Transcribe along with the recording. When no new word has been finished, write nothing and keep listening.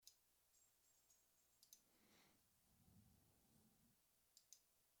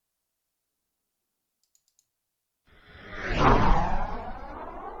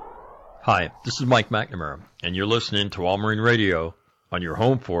Hi, this is Mike McNamara, and you're listening to All Marine Radio on your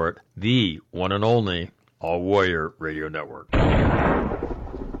home for it, the one and only All Warrior Radio Network.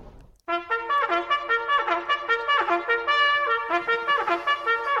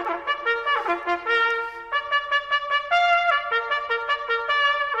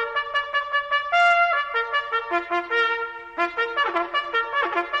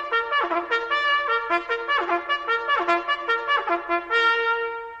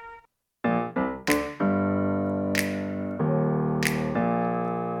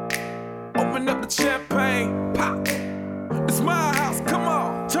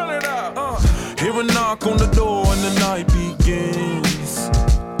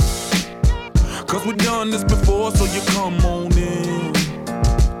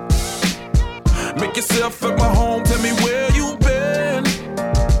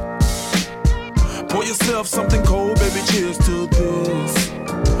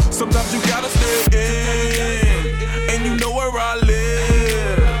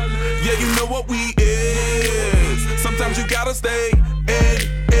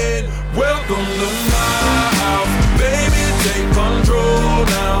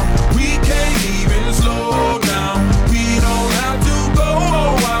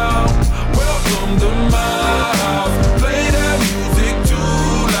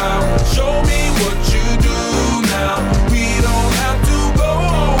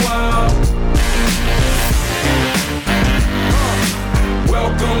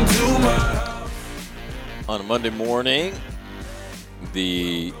 Monday morning,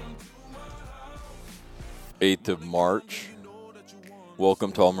 the 8th of March.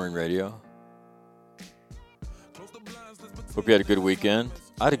 Welcome to All Marine Radio. Hope you had a good weekend.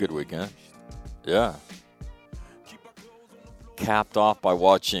 I had a good weekend. Yeah. Capped off by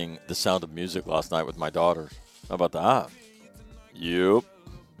watching The Sound of Music last night with my daughters. How about that? Yep.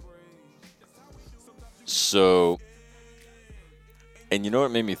 So, and you know what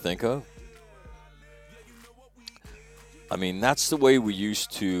it made me think of? I mean, that's the way we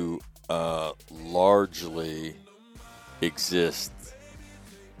used to largely exist,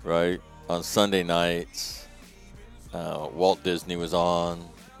 right? On Sunday nights, Walt Disney was on,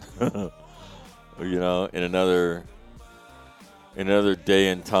 you know, in another day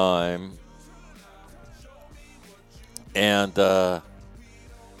and time. And, I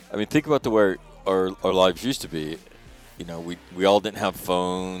mean, think about the way our lives used to be. You know, we all didn't have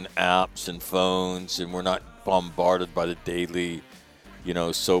phone apps and phones, and we're not bombarded by the daily, you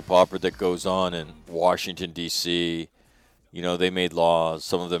know, soap opera that goes on in Washington, D.C. You know, they made laws.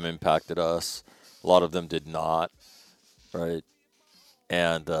 Some of them impacted us. A lot of them did not, right?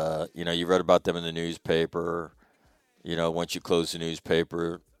 And, you know, you read about them in the newspaper. You know, once you closed the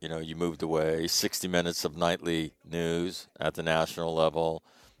newspaper, you know, you moved away. 60 minutes of nightly news at the national level.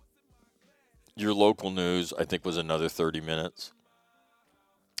 Your local news, I think, was another 30 minutes.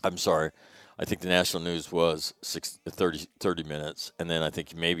 I'm sorry. I think the national news was 30 minutes, and then I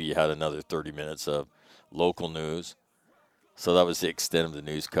think maybe you had another 30 minutes of local news. So that was the extent of the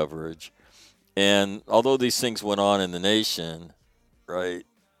news coverage. And although these things went on in the nation, right,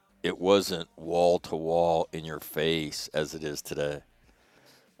 it wasn't wall-to-wall in your face as it is today.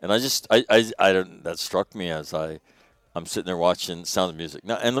 And I don't, that struck me as I'm sitting there watching Sound of Music.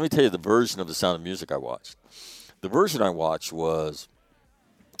 Now, and let me tell you the version of the Sound of Music I watched. The version I watched was,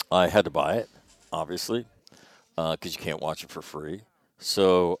 I had to buy it, obviously, because you can't watch it for free.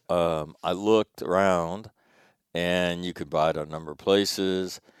 So I looked around, and you could buy it on a number of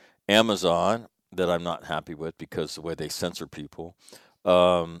places. Amazon, that I'm not happy with because the way they censor people.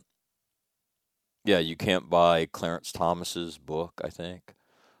 Yeah, you can't buy Clarence Thomas's book, I think.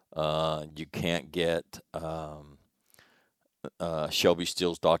 You can't get Shelby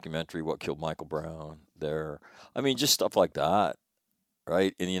Steele's documentary, What Killed Michael Brown, there. I mean, just stuff like that.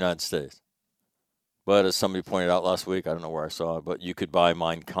 Right, in the United States. But as somebody pointed out last week, I don't know where I saw it, but you could buy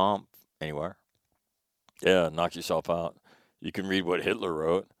Mein Kampf anywhere. Yeah, knock yourself out. You can read what Hitler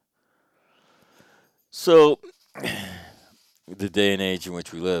wrote. So, the day and age in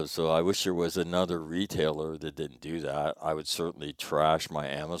which we live. So I wish there was another retailer that didn't do that. I would certainly trash my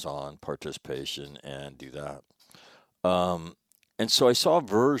Amazon participation and do that. And so I saw a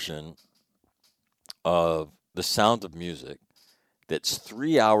version of The Sound of Music that's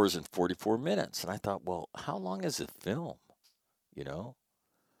 3 hours and 44 minutes. And I thought, well, how long is the film? You know?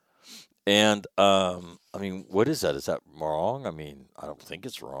 And, I mean, what is that? Is that wrong? I mean, I don't think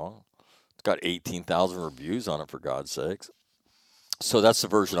it's wrong. It's got 18,000 reviews on it, for God's sakes. So that's the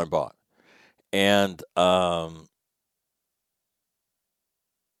version I bought. And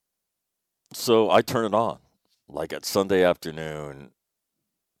so I turn it on, like at Sunday afternoon,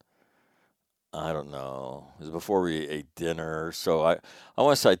 I don't know. It was before we ate dinner. So I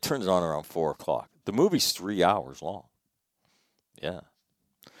want to say I turned it on around 4 o'clock. The movie's 3 hours long. Yeah.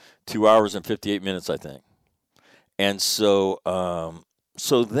 2 hours and 58 minutes, I think. And so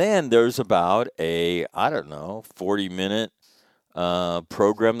then there's about I don't know, 40-minute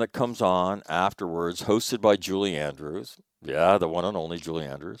program that comes on afterwards, hosted by Julie Andrews. Yeah, the one and only Julie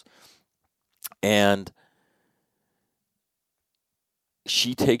Andrews. And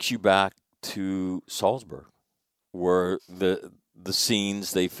she takes you back to Salzburg, where the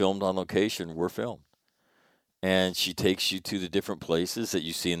scenes they filmed on location were filmed. And she takes you to the different places that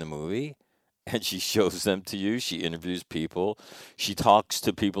you see in the movie, and she shows them to you. She interviews people. She talks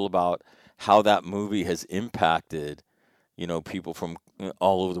to people about how that movie has impacted, people from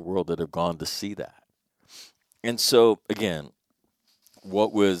all over the world that have gone to see that. And so, again,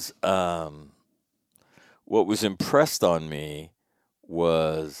 what was impressed on me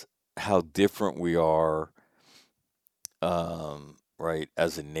was how different we are, right,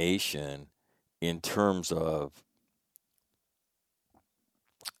 as a nation in terms of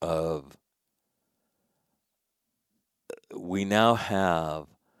we now have,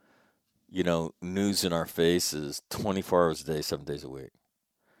 news in our faces 24 hours a day, 7 days a week.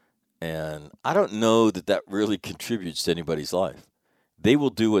 And I don't know that really contributes to anybody's life. They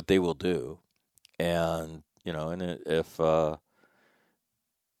will do what they will do. And,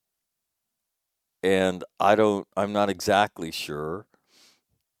 and I'm not exactly sure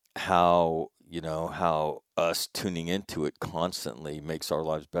how us tuning into it constantly makes our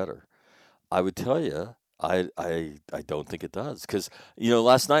lives better. I would tell you, I don't think it does, because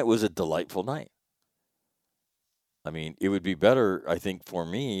last night was a delightful night. I mean, it would be better, I think, for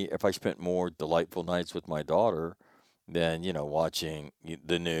me if I spent more delightful nights with my daughter than watching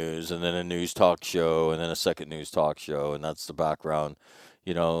the news and then a news talk show and then a second news talk show, and that's the background.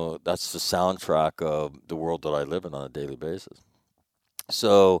 That's the soundtrack of the world that I live in on a daily basis.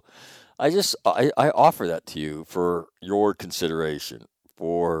 So I offer that to you for your consideration.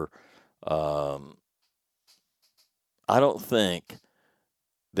 For I don't think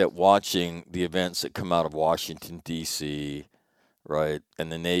that watching the events that come out of Washington D.C., right,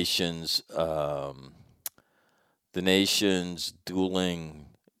 and the nation's dueling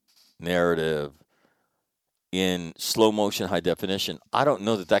narrative in slow motion, high definition, I don't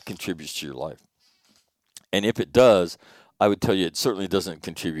know that contributes to your life. And if it does, I would tell you it certainly doesn't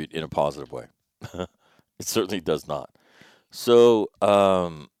contribute in a positive way. It certainly does not. So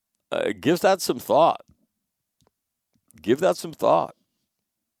give that some thought. Give that some thought.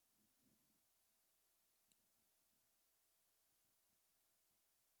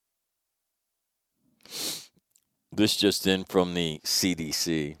 This just in from the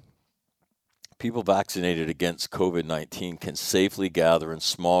CDC. People vaccinated against COVID-19 can safely gather in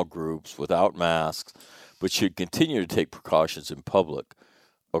small groups without masks, but should continue to take precautions in public,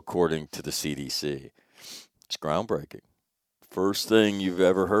 according to the CDC. It's groundbreaking. First thing you've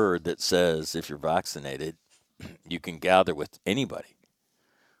ever heard that says if you're vaccinated, you can gather with anybody,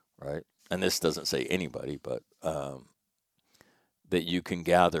 right? And this doesn't say anybody, but that you can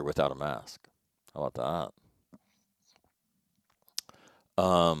gather without a mask. How about that?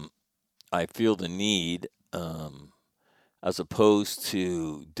 I feel the need, as opposed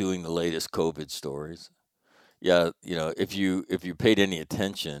to doing the latest COVID stories. Yeah, if you paid any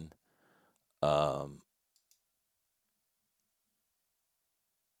attention, um,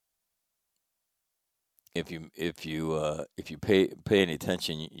 if you pay any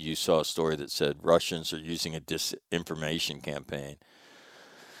attention, you saw a story that said Russians are using a disinformation campaign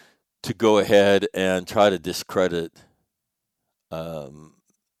to go ahead and try to discredit um,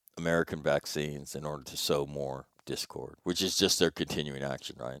 American vaccines in order to sow more discord, which is just their continuing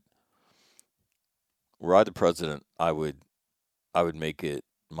action, right? Were I the president, I would make it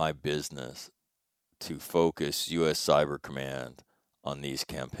my business to focus U.S. Cyber Command on these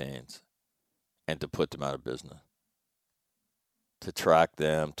campaigns and to put them out of business, to track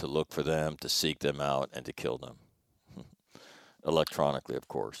them, to look for them, to seek them out, and to kill them electronically, of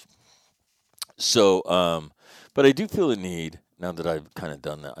course. So, but I do feel the need, now that I've kind of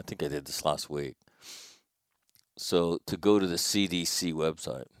done that. I think I did this last week. So to go to the CDC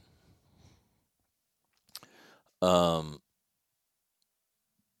website.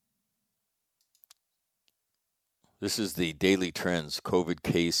 This is the daily trends, COVID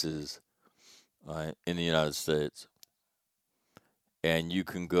cases, in the United States. And you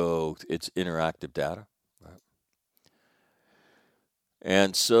can go, it's interactive data. Right?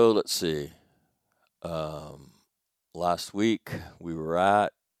 And so let's see. Last week we were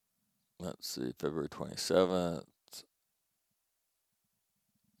at, let's see, February 27th.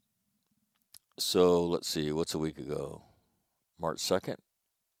 So let's see, what's a week ago? March 2nd.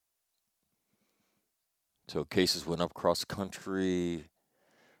 So cases went up across the country.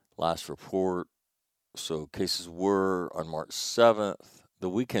 Last report. So cases were on March 7th. The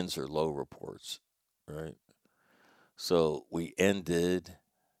weekends are low reports, right? So we ended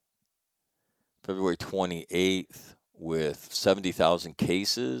February 28th with 70,000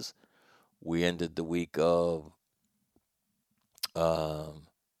 cases. We ended the week of,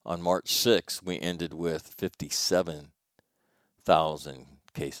 on March 6th, we ended with 57,000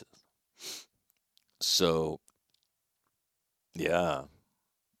 cases. So, yeah.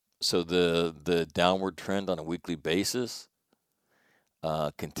 So the downward trend on a weekly basis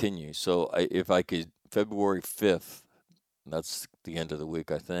continues. So if I could, February 5th, that's the end of the week,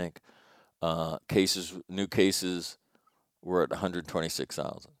 I think. New cases were at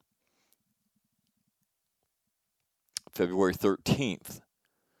 126,000. February 13th,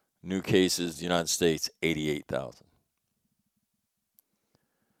 new cases, United States, 88,000.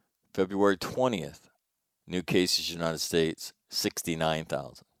 February 20th, new cases, United States,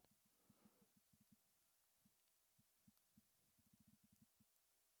 69,000.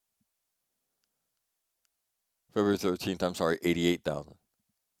 February 13th, 88,000.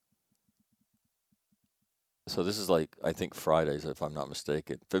 So this is like, I think Fridays, if I'm not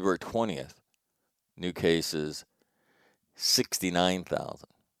mistaken. February 20th, new cases, 69,000.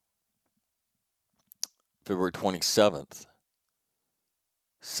 February 27th,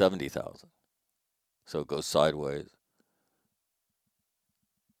 70,000. So it goes sideways.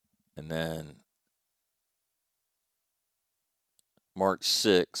 And then March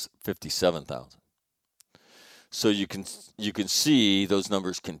 6th, 57,000. So you can see those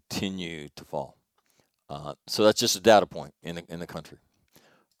numbers continue to fall. So that's just a data point in the country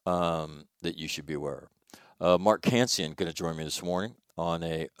that you should be aware of. Mark Cancian going to join me this morning on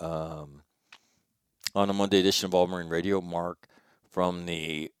a Monday edition of All Marine Radio. Mark from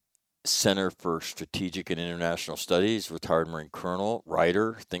the Center for Strategic and International Studies, retired Marine Colonel,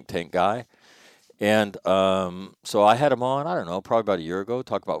 writer, think tank guy. And so I had him on, I don't know, probably about a year ago,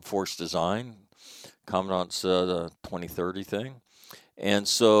 talk about force design, Commandant's 2030 thing. And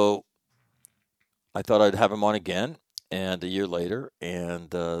so I thought I'd have him on again, and a year later, and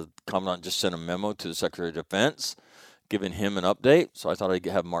Commandant just sent a memo to the Secretary of Defense giving him an update. So I thought I'd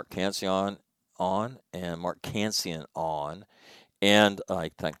have Mark Cancian on, and I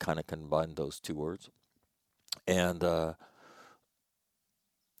kind of combined those two words. And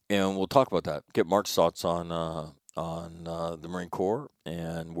we'll talk about that. Get Mark's thoughts on the Marine Corps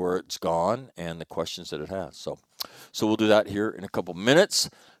and where it's gone and the questions that it has. So we'll do that here in a couple minutes.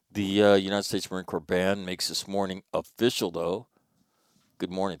 The United States Marine Corps Band makes this morning official, though. Good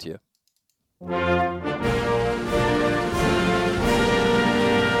morning to you.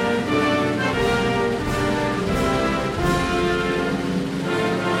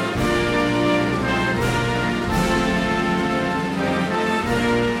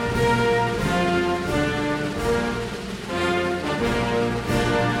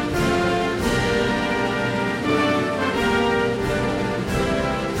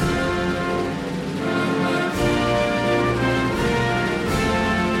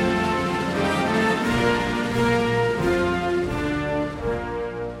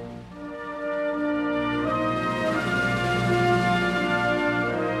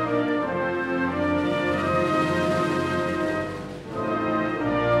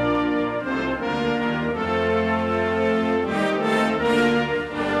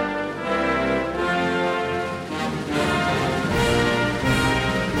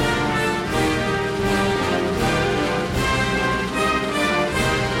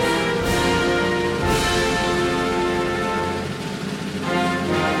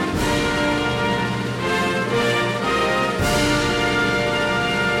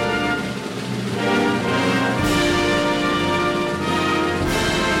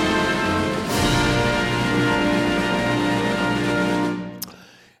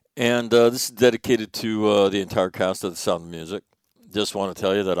 And this is dedicated to the entire cast of The Sound of Music. Just want to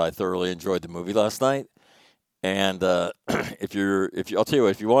tell you that I thoroughly enjoyed the movie last night. And I'll tell you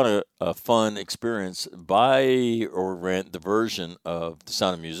what, if you want a fun experience, buy or rent the version of The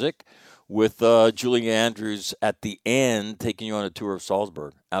Sound of Music with Julie Andrews at the end taking you on a tour of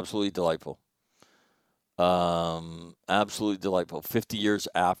Salzburg. Absolutely delightful. Absolutely delightful. 50 years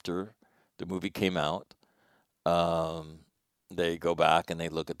after the movie came out, they go back and they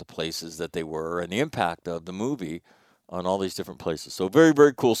look at the places that they were and the impact of the movie on all these different places. So very,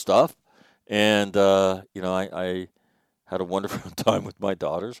 very cool stuff. And, I had a wonderful time with my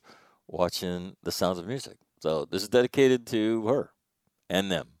daughters watching The Sounds of Music. So this is dedicated to her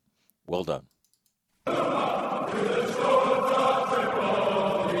and them. Well done.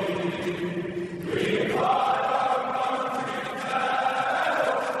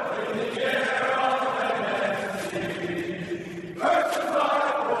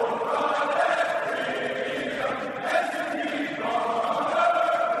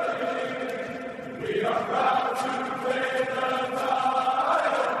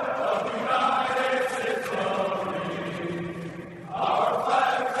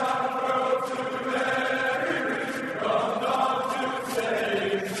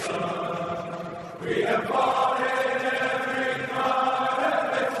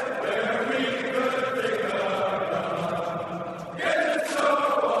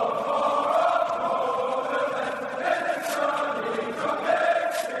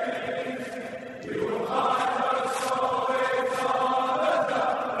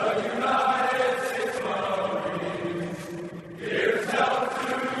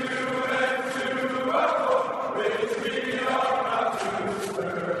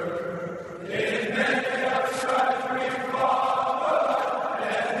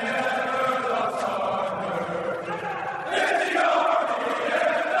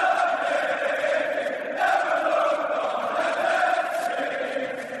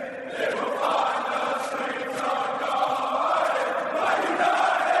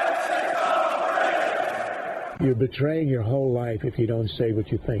 You're betraying your whole life if you don't say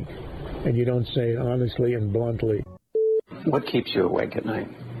what you think, and you don't say it honestly and bluntly. What keeps you awake at night?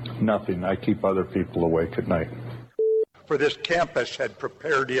 Nothing. I keep other people awake at night. For this campus had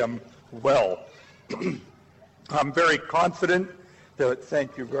prepared him well. I'm very confident that,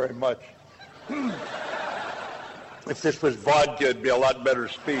 thank you very much. If this was vodka, it'd be a lot better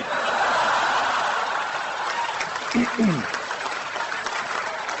speech.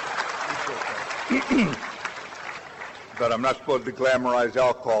 But I'm not supposed to glamorize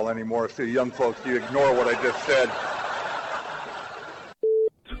alcohol anymore, so young folks, you ignore what I just said.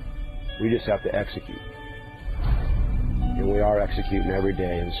 We just have to execute. And we are executing every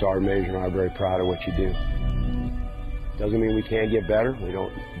day, and Sergeant Major and I are very proud of what you do. Doesn't mean we can't get better. We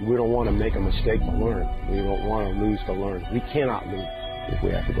don't want to make a mistake to learn. We don't want to lose to learn. We cannot lose if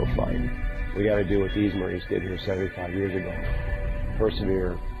we have to go fight. We got to do what these Marines did here 75 years ago.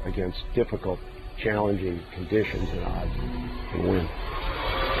 Persevere against difficult, challenging conditions and odds and win.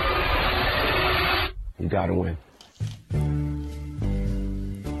 You got to win.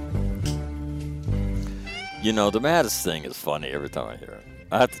 You know, the Mattis thing is funny every time I hear it.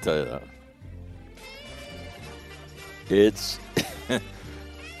 I have to tell you that.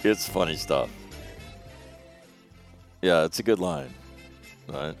 It's funny stuff. Yeah, it's a good line.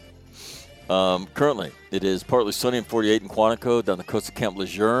 Right? Currently, it is partly sunny and 48 in Quantico, down the coast of Camp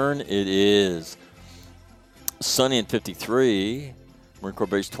Lejeune. It is sunny and 53. Marine Corps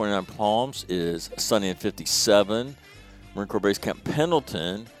Base 29 Palms is sunny and 57. Marine Corps Base Camp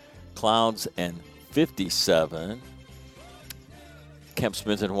Pendleton, clouds and 57. Camp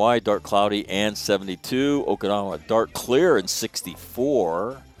Smith in Hawaii, dark cloudy and 72. Okinawa, dark clear and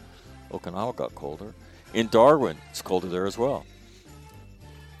 64. Okinawa got colder. In Darwin, it's colder there as well.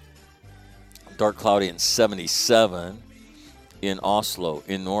 Dark cloudy and 77. In Oslo,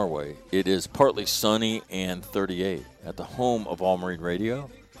 in Norway, it is partly sunny and 38. At the home of All Marine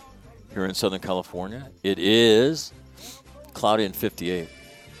Radio here in Southern California, it is cloudy and 58.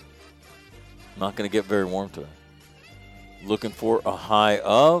 Not going to get very warm today. Looking for a high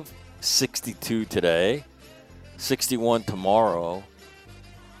of 62 today, 61 tomorrow,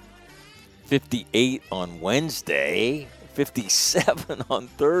 58 on Wednesday, 57 on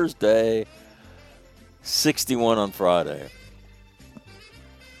Thursday, 61 on Friday.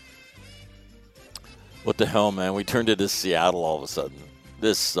 What the hell, man? We turned into Seattle all of a sudden.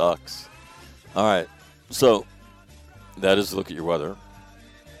 This sucks. All right, so that is a look at your weather.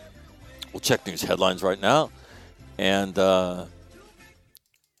 We'll check news headlines right now. And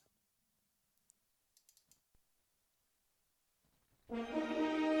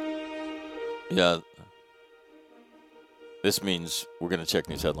yeah, this means we're going to check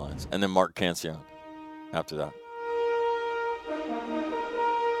news headlines. And then Mark Cancion after that.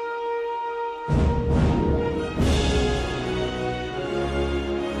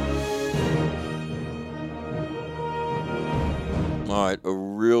 All right, a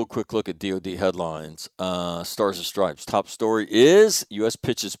real quick look at DoD headlines. Stars and Stripes. Top story is U.S.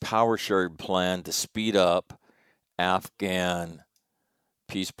 pitches power sharing plan to speed up Afghan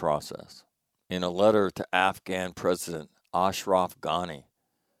peace process. In a letter to Afghan President Ashraf Ghani,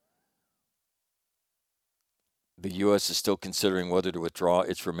 the U.S. is still considering whether to withdraw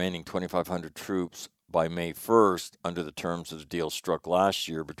its remaining 2,500 troops by May 1st under the terms of the deal struck last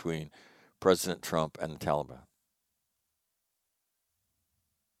year between President Trump and the Taliban.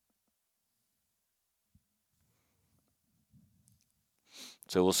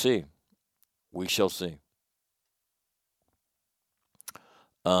 So we'll see. We shall see.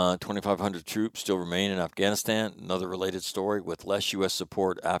 2,500 troops still remain in Afghanistan. Another related story. With less U.S.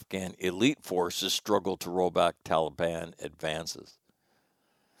 support, Afghan elite forces struggle to roll back Taliban advances.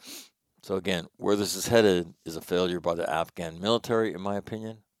 So again, where this is headed is a failure by the Afghan military, in my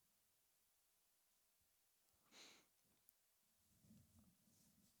opinion.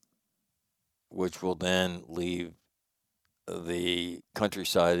 Which will then leave the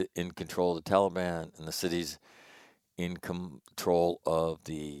countryside in control of the Taliban and the cities in control of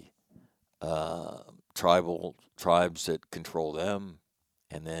the tribes that control them,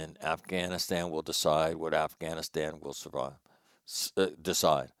 and then Afghanistan will decide what Afghanistan will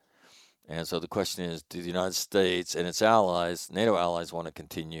decide. And so the question is, do the United States and its allies, NATO allies, want to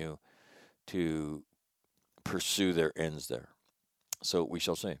continue to pursue their ends there? So we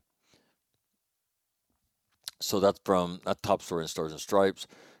shall see. So that's from that top story in Stars and Stripes.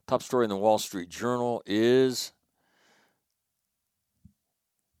 Top story in the Wall Street Journal is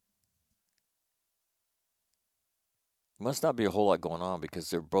must not be a whole lot going on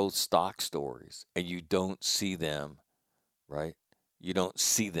because they're both stock stories and you don't see them, right? You don't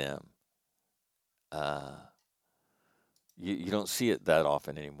see them. You don't see it that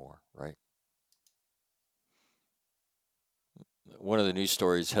often anymore, right? One of the news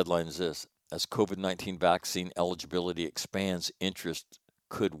stories headline is this: as COVID-19 vaccine eligibility expands, interest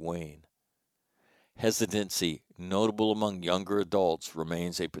could wane. Hesitancy, notable among younger adults,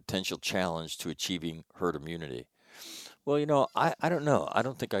 remains a potential challenge to achieving herd immunity. Well, I don't know. I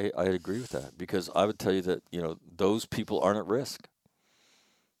don't think I agree with that because I would tell you that, those people aren't at risk.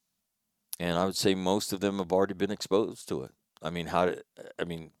 And I would say most of them have already been exposed to it.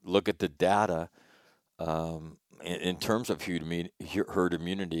 Look at the data in terms of herd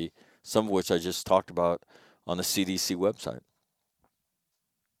immunity, some of which I just talked about on the CDC website.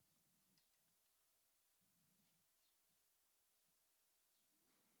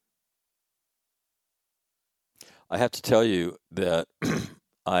 I have to tell you that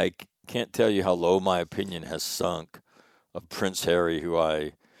I can't tell you how low my opinion has sunk of Prince Harry, who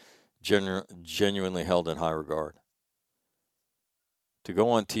I genuinely held in high regard. To go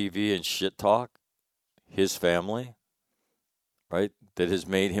on TV and shit talk his family, right, that has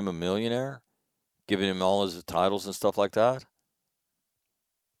made him a millionaire, giving him all his titles and stuff like that,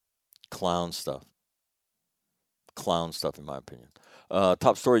 clown stuff. Clown stuff, in my opinion.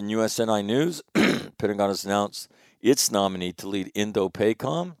 Top story in USNI News, Pentagon has announced its nominee to lead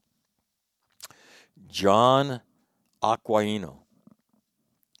Indo-PACOM, John Aquino,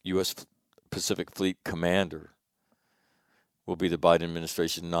 U.S. Pacific Fleet Commander, will be the Biden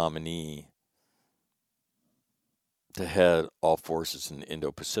administration nominee to head all forces in the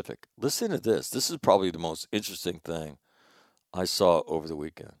Indo-Pacific. Listen to this. This is probably the most interesting thing I saw over the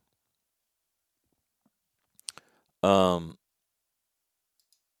weekend.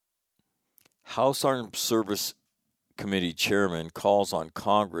 House Armed Service Committee Chairman calls on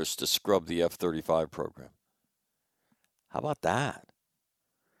Congress to scrub the F-35 program. How about that?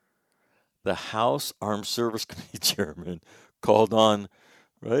 The House Armed Service Committee Chairman called on,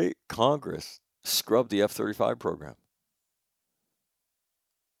 Congress to scrub the F-35 program.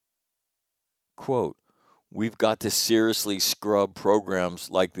 Quote, we've got to seriously scrub programs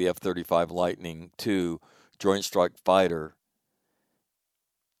like the F-35 Lightning II Joint Strike Fighter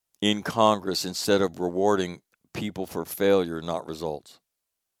in Congress instead of rewarding people for failure, not results.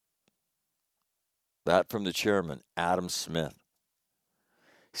 That from the chairman, Adam Smith.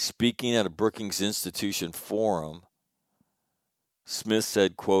 Speaking at a Brookings Institution forum, Smith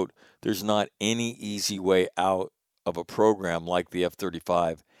said, quote, there's not any easy way out of a program like the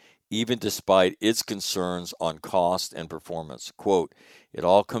F-35, even despite its concerns on cost and performance. Quote, it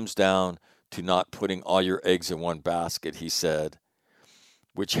all comes down to not putting all your eggs in one basket, he said,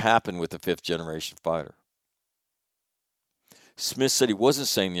 which happened with the fifth-generation fighter. Smith said he wasn't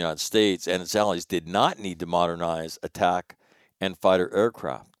saying the United States and its allies did not need to modernize attack and fighter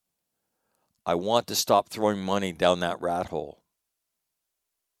aircraft. I want to stop throwing money down that rat hole.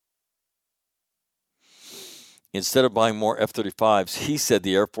 Instead of buying more F-35s, he said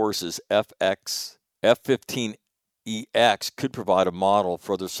the Air Force's F-15EX could provide a model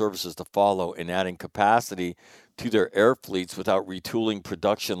for other services to follow in adding capacity to their air fleets without retooling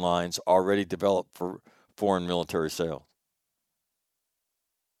production lines already developed for foreign military sales.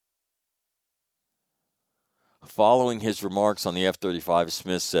 Following his remarks on the F-35,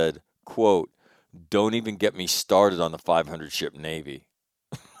 Smith said, quote, don't even get me started on the 500-ship Navy.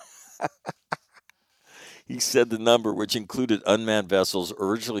 He said the number, which included unmanned vessels,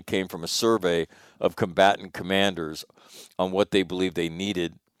 originally came from a survey of combatant commanders on what they believed they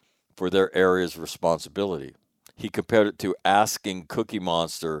needed for their area's responsibility. He compared it to asking Cookie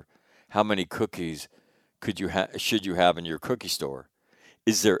Monster, how many cookies should you have in your cookie store?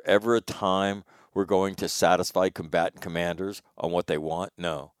 Is there ever a time we're going to satisfy combatant commanders on what they want?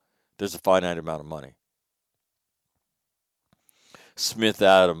 No. There's a finite amount of money. Smith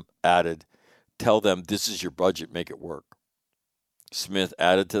added, tell them this is your budget, make it work. Smith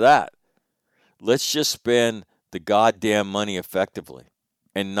added to that, let's just spend the goddamn money effectively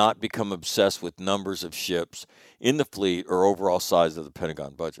and not become obsessed with numbers of ships in the fleet or overall size of the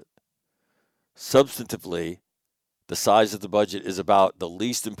Pentagon budget. Substantively, the size of the budget is about the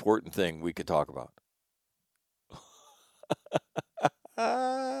least important thing we could talk about.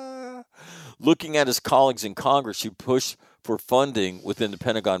 Looking at his colleagues in Congress who push for funding within the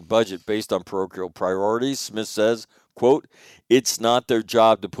Pentagon budget based on parochial priorities, Smith says, quote, it's not their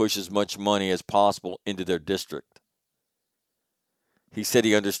job to push as much money as possible into their district. He said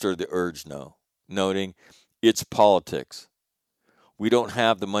he understood the urge, noting, it's politics. We don't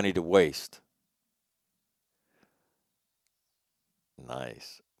have the money to waste.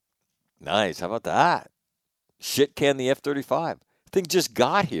 Nice. How about that? Shit can the F-35. Thing just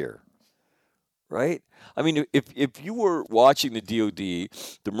got here, right? I mean, if you were watching the DOD,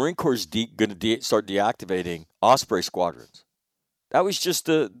 the Marine Corps is going to start deactivating Osprey squadrons. That was just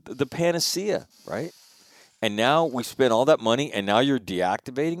the panacea, right? And now we spent all that money, and now you're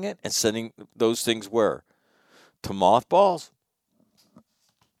deactivating it and sending those things where? To mothballs?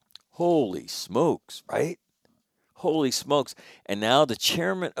 Holy smokes, right? Holy smokes. And now the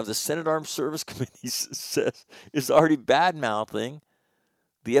chairman of the Senate Armed Service Committee says is already bad-mouthing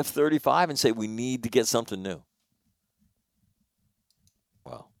the F-35 and say we need to get something new.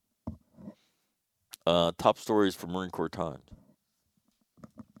 Wow. Top stories from Marine Corps Times.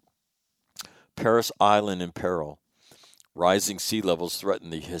 Paris Island in peril. Rising sea levels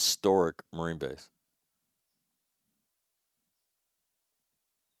threaten the historic Marine base.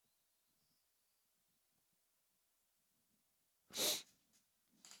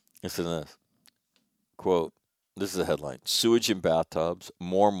 Listen to this. Quote, this is a headline. Sewage in bathtubs,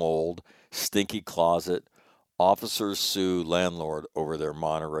 more mold, stinky closet. Officers sue landlord over their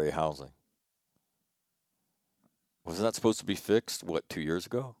Monterey housing. Wasn't that supposed to be fixed, 2 years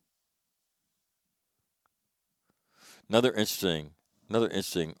ago? Another interesting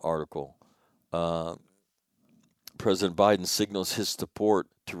article. President Biden signals his support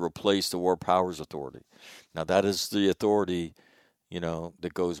to replace the War Powers Authority. Now, that is the authority,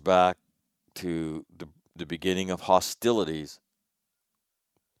 that goes back to the beginning of hostilities.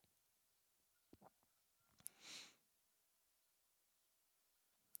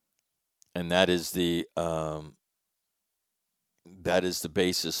 And that is the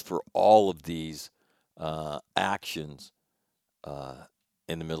basis for all of these actions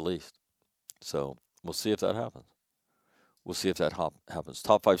in the Middle East. So we'll see if that happens. Happens.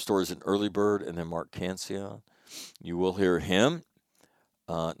 Top 5 stories in Early Bird, and then Mark Cancian. You will hear him.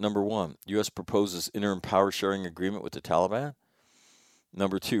 Number 1, U.S. proposes interim power sharing agreement with the Taliban.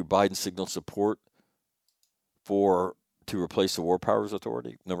 Number 2, Biden signals support to replace the War Powers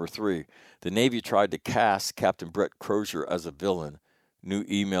Authority. Number 3, the Navy tried to cast Captain Brett Crozier as a villain. New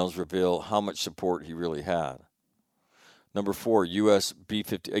emails reveal how much support he really had. Number 4, U.S.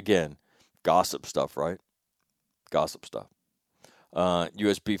 B-50, again, gossip stuff, right? Gossip stuff.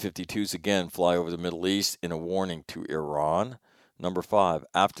 U.S. B-52s again fly over the Middle East in a warning to Iran. Number 5,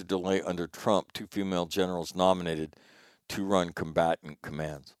 after delay under Trump, 2 female generals nominated to run combatant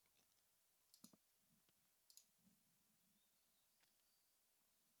commands.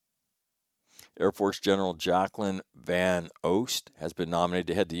 Air Force General Jacqueline Van Ost has been nominated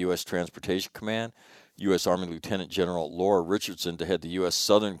to head the U.S. Transportation Command. U.S. Army Lieutenant General Laura Richardson to head the U.S.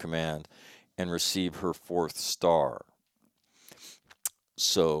 Southern Command and receive her 4th star.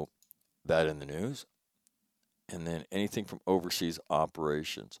 So, that in the news. And then anything from overseas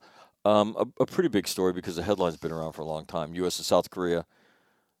operations. A pretty big story because the headline's been around for a long time. U.S. and South Korea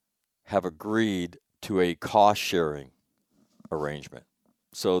have agreed to a cost-sharing arrangement.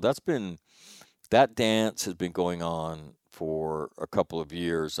 So that dance has been going on for a couple of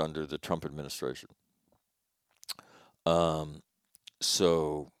years under the Trump administration.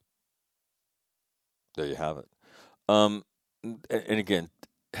 So there you have it. And again,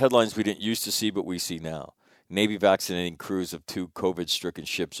 headlines we didn't used to see, but we see now. Navy vaccinating crews of 2 COVID-stricken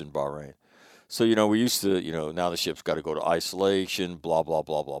ships in Bahrain. So, we used to, now the ship's got to go to isolation, blah, blah,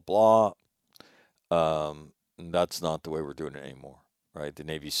 blah, blah, blah. That's not the way we're doing it anymore. right? The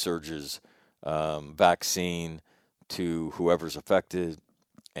Navy surges vaccine to whoever's affected,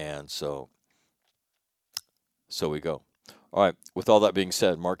 and so we go. All right. With all that being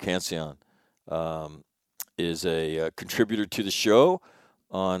said, Mark Cancian is a contributor to the show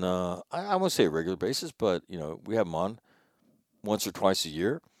on I won't say a regular basis, but we have him on once or twice a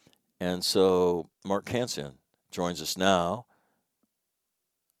year, and so Mark Cancian joins us now,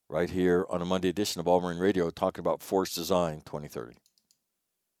 right here on a Monday edition of All Marine Radio, talking about Force Design 2030.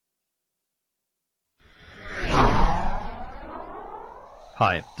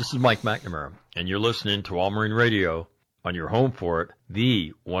 Hi, this is Mike McNamara, and you're listening to All Marine Radio on your home for it,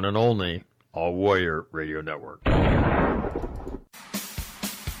 the one and only All Warrior Radio Network.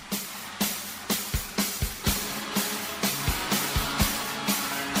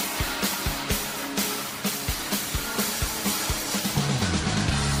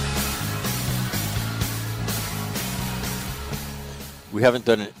 We haven't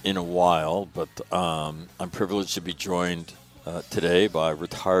done it in a while, but I'm privileged to be joined today by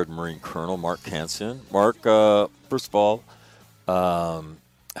retired Marine Colonel Mark Cancian. Mark, first of all, how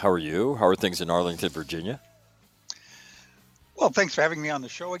are you? How are things in Arlington, Virginia? Well, thanks for having me on the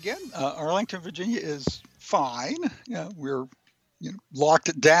show again. Arlington, Virginia is fine. We're locked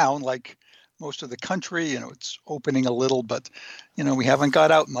it down like most of the country. It's opening a little, but we haven't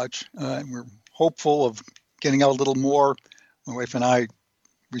got out much. We're hopeful of getting out a little more. My wife and I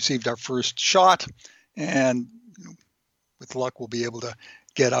received our first shot, and with luck, we'll be able to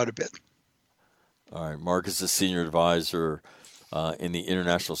get out a bit. All right. Mark is the senior advisor in the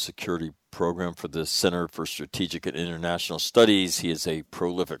International Security Program for the Center for Strategic and International Studies. He is a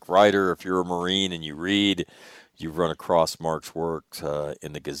prolific writer. If you're a Marine and you read, you've run across Mark's work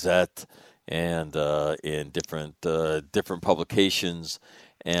in the Gazette and in different publications,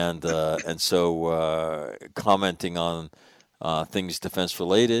 and so commenting on things defense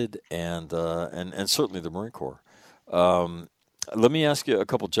related and certainly the Marine Corps. Let me ask you a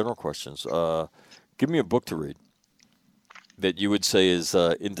couple general questions. Give me a book to read that you would say is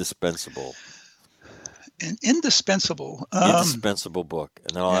indispensable. An indispensable book,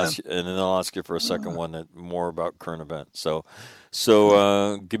 and then I'll ask you for a second one that more about current events.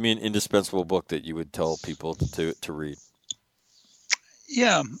 So give me an indispensable book that you would tell people to read.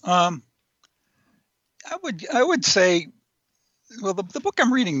 Yeah, I would say, well, the book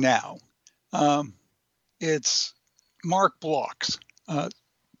I'm reading now, it's Mark Bloch's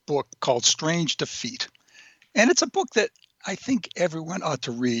book called Strange Defeat, and it's a book that I think everyone ought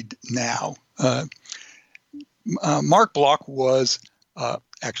to read now. Mark Bloch was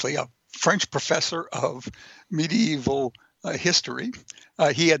actually a French professor of medieval history.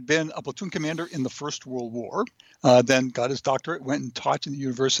 He had been a platoon commander in the First World War, then got his doctorate, went and taught in the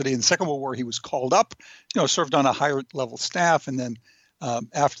university. In the Second World War, he was called up, served on a higher level staff, and then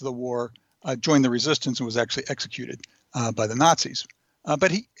after the war, joined the resistance and was actually executed by the Nazis.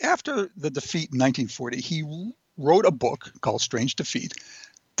 But after the defeat in 1940, he wrote a book called Strange Defeat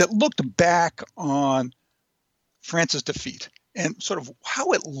that looked back on France's defeat and sort of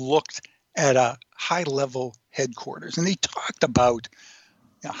how it looked at a high-level headquarters. And he talked about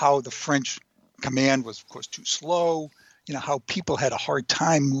how the French command was, of course, too slow, how people had a hard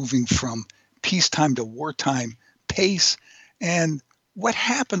time moving from peacetime to wartime pace, and what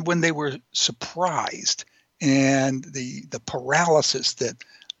happened when they were surprised and the paralysis that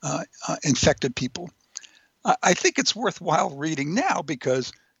infected people. I think it's worthwhile reading now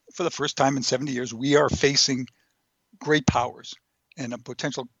because for the first time in 70 years, we are facing great powers and a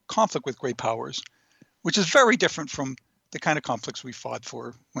potential conflict with great powers, which is very different from the kind of conflicts we fought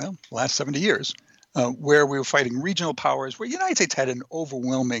for, the last 70 years, where we were fighting regional powers, where the United States had an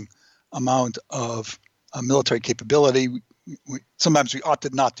overwhelming amount of military capability. Sometimes we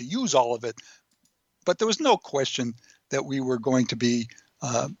opted not to use all of it, but there was no question that we were going to be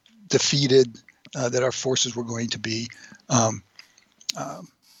defeated, that our forces were going to be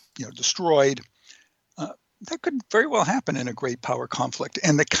destroyed. That could very well happen in a great power conflict.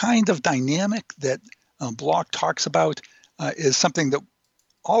 And the kind of dynamic that Bloch talks about is something that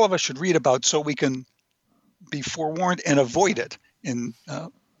all of us should read about so we can be forewarned and avoid it in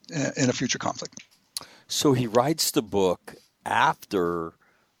a future conflict. So he writes the book after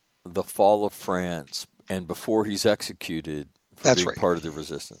the fall of France and before he's executed for being part of the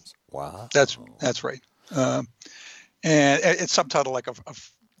resistance. Wow. That's right. And it's subtitled like a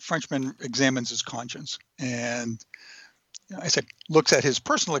Frenchman examines his conscience, and I said looks at his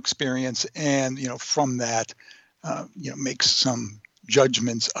personal experience, and from that, makes some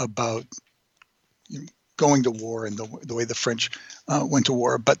judgments about going to war and the way the French went to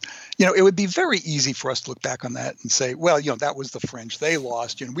war. But, it would be very easy for us to look back on that and say, well, that was the French. They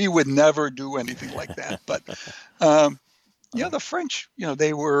lost. We would never do anything like that. But, the French,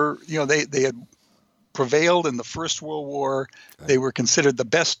 they were, they had prevailed in the First World War. Right. They were considered the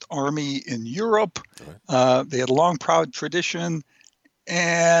best army in Europe. Right. They had a long, proud tradition.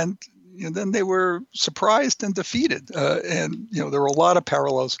 And then they were surprised and defeated. And there were a lot of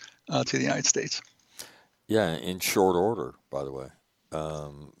parallels to the United States. Yeah, in short order, by the way.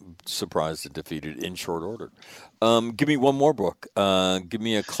 Surprised and defeated in short order. Give me one more book. Give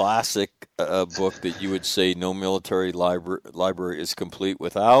me a classic book that you would say no military library is complete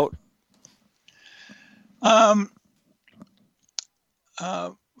without.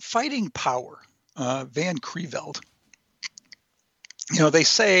 Fighting Power, Van Creveld. They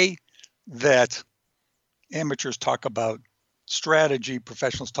say that amateurs talk about strategy,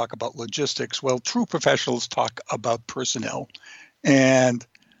 professionals talk about logistics. Well, true professionals talk about personnel. And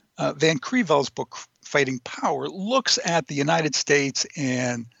Van Creveld's book, Fighting Power, looks at the United States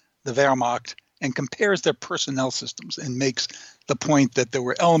and the Wehrmacht and compares their personnel systems and makes the point that there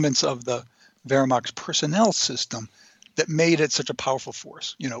were elements of the Wehrmacht's personnel system that made it such a powerful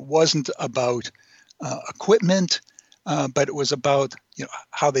force. It wasn't about equipment, but it was about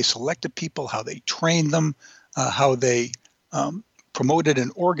how they selected people, how they trained them, how they promoted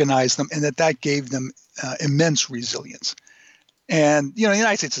and organized them, and that gave them immense resilience. And the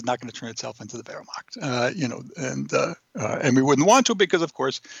United States is not going to turn itself into the Wehrmacht, and we wouldn't want to because, of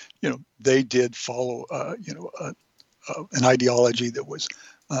course, they did follow an ideology that was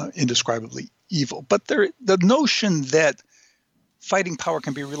indescribably evil. But the notion that fighting power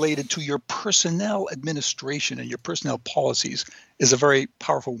can be related to your personnel administration and your personnel policies is a very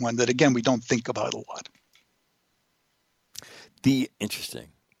powerful one that, again, we don't think about a lot. Interesting.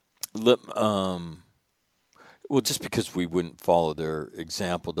 Well, just because we wouldn't follow their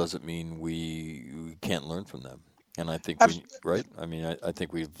example doesn't mean we can't learn from them. And I think right? I mean, I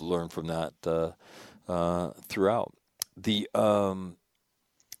think we've learned from that throughout.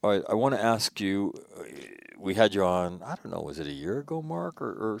 I want to ask you, we had you on, I don't know, was it a year ago, Mark,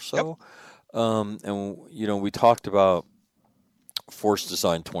 or so? Yep. And, we talked about Force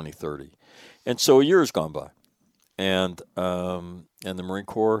Design 2030. And so a year has gone by. And the Marine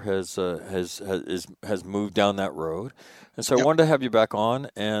Corps has moved down that road, and so I wanted to have you back on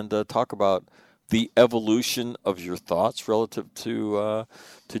and talk about the evolution of your thoughts relative to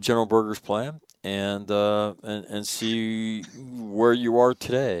General Berger's plan, and see where you are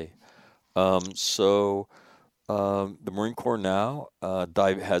today. The Marine Corps now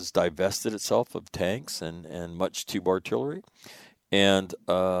has divested itself of tanks and much tube artillery. And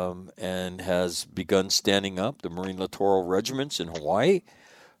has begun standing up the Marine Littoral Regiments in Hawaii.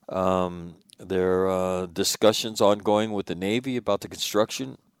 There are discussions ongoing with the Navy about the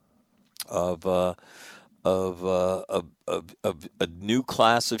construction of a new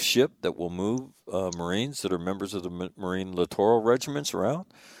class of ship that will move Marines that are members of the Marine Littoral Regiments around.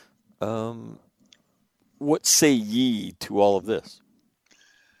 What say ye to all of this?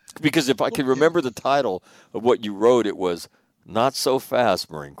 Because if I can remember the title of what you wrote, it was Not So Fast,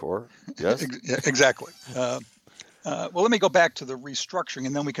 Marine Corps. Yes? Exactly. Well, let me go back to the restructuring,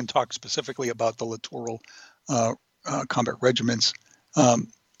 and then we can talk specifically about the littoral combat regiments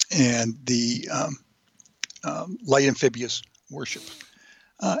and the light amphibious warship.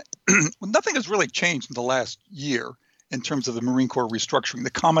 Nothing has really changed in the last year in terms of the Marine Corps restructuring. The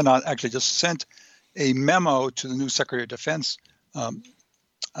Commandant actually just sent a memo to the new Secretary of Defense,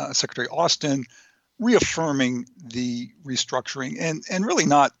 Secretary Austin, reaffirming the restructuring and really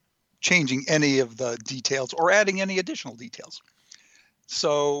not changing any of the details or adding any additional details.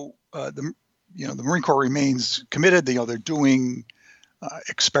 So the Marine Corps remains committed. They're doing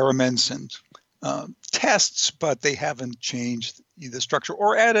experiments and tests, but they haven't changed either structure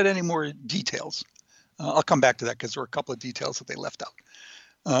or added any more details. I'll come back to that because there are a couple of details that they left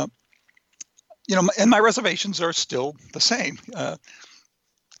out. And my reservations are still the same.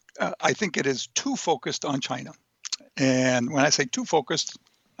 I think it is too focused on China. And when I say too focused,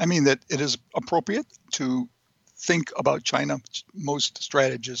 I mean that it is appropriate to think about China. Most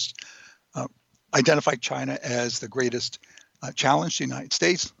strategists identify China as the greatest challenge to the United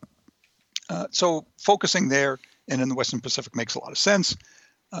States. So focusing there and in the Western Pacific makes a lot of sense.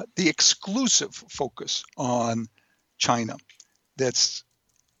 The exclusive focus on China that's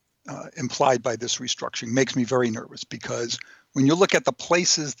implied by this restructuring makes me very nervous, because when you look at the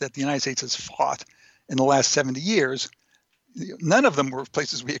places that the United States has fought in the last 70 years, none of them were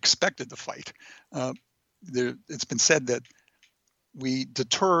places we expected to fight. It's been said that we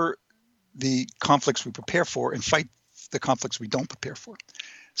deter the conflicts we prepare for and fight the conflicts we don't prepare for.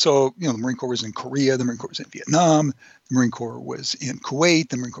 So, the Marine Corps was in Korea, the Marine Corps was in Vietnam, the Marine Corps was in Kuwait,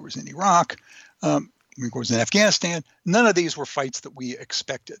 the Marine Corps was in Iraq, the Marine Corps was in Afghanistan. None of these were fights that we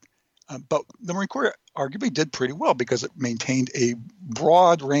expected. But the Marine Corps arguably did pretty well because it maintained a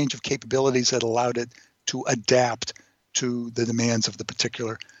broad range of capabilities that allowed it to adapt to the demands of the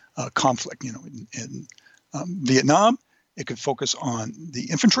particular conflict. In Vietnam, it could focus on the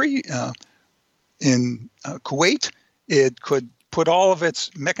infantry. In Kuwait, it could put all of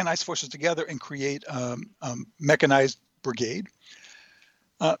its mechanized forces together and create a mechanized brigade.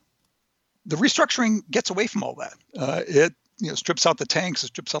 The restructuring gets away from all that. It strips out the tanks, it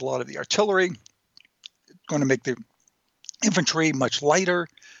strips out a lot of the artillery, going to make the infantry much lighter,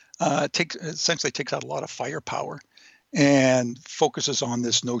 essentially takes out a lot of firepower, and focuses on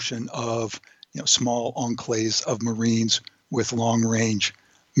this notion of small enclaves of Marines with long-range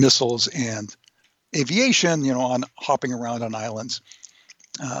missiles and aviation, on hopping around on islands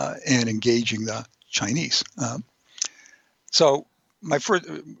and engaging the Chinese. So my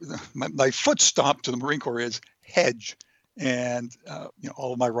foot stomp to the Marine Corps is hedge. And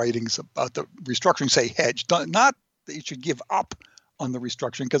all of my writings about the restructuring say hedge. Not that you should give up on the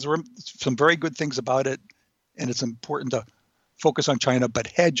restructuring, because there are some very good things about it, and it's important to focus on China, but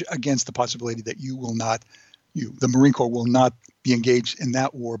hedge against the possibility that the Marine Corps will not be engaged in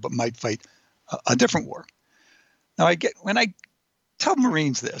that war, but might fight a different war. Now, when I tell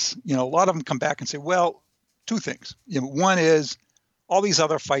Marines this, a lot of them come back and say, well, two things. One is all these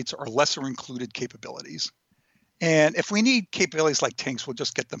other fights are lesser included capabilities. And if we need capabilities like tanks, we'll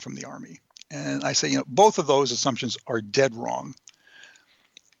just get them from the Army. And I say, both of those assumptions are dead wrong.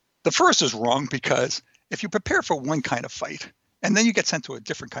 The first is wrong because if you prepare for one kind of fight and then you get sent to a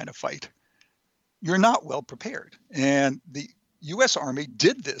different kind of fight, you're not well prepared. And the U.S. Army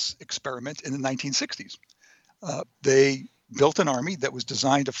did this experiment in the 1960s. They built an army that was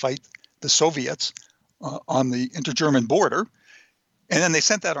designed to fight the Soviets on the inter-German border. And then they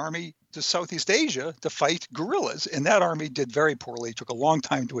sent that army to Southeast Asia to fight guerrillas. And that army did very poorly. It took a long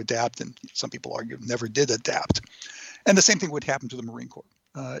time to adapt, and some people argue never did adapt. And the same thing would happen to the Marine Corps.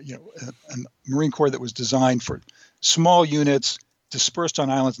 A Marine Corps that was designed for small units dispersed on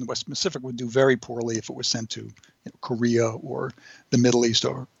islands in the West Pacific would do very poorly if it was sent to Korea or the Middle East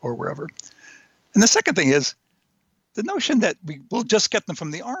or wherever. And the second thing is the notion that we will just get them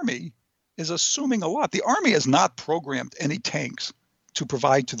from the Army is assuming a lot. The Army has not programmed any tanks to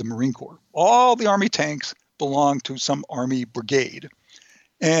provide to the Marine Corps. All the Army tanks belong to some Army brigade.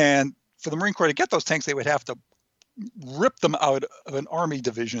 And for the Marine Corps to get those tanks, they would have to rip them out of an Army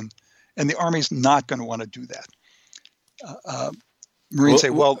division, and the Army's not going to want to do that. Marines say,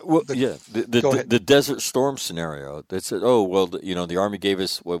 the Desert Storm scenario, they said, the Army gave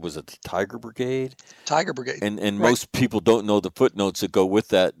us, what was it, the Tiger Brigade? Tiger Brigade. And right. Most people don't know the footnotes that go with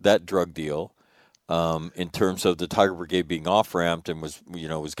that drug deal. In terms of the Tiger Brigade being off-ramped and was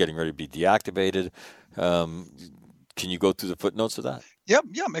getting ready to be deactivated. Can you go through the footnotes of that? Yep,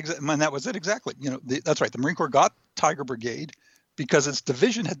 and that was it exactly. That's right. The Marine Corps got Tiger Brigade because its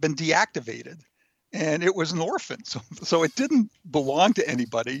division had been deactivated, and it was an orphan. So it didn't belong to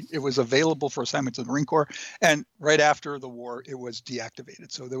anybody. It was available for assignment to the Marine Corps, and right after the war, it was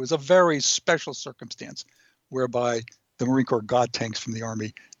deactivated. So there was a very special circumstance whereby the Marine Corps got tanks from the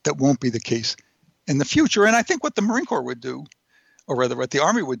Army. That won't be the case in the future. And I think what the Marine Corps would do, or rather what the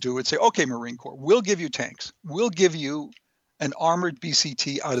Army would do, would say, okay, Marine Corps, we'll give you tanks. We'll give you an armored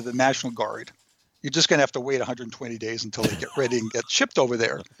BCT out of the National Guard. You're just going to have to wait 120 days until they get ready and get shipped over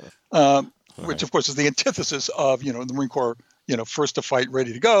there, which, of course, is the antithesis of, the Marine Corps, first to fight,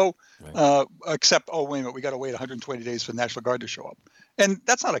 ready to go, except, wait a minute, we got to wait 120 days for the National Guard to show up. And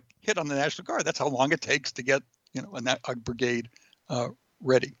that's not a hit on the National Guard. That's how long it takes to get, a brigade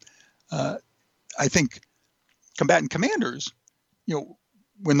ready. I think combatant commanders,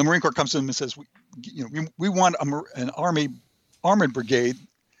 when the Marine Corps comes in and says, we want an Army armored brigade,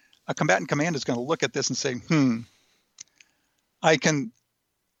 a combatant commander is going to look at this and say, I can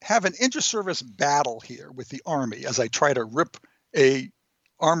have an inter-service battle here with the Army as I try to rip a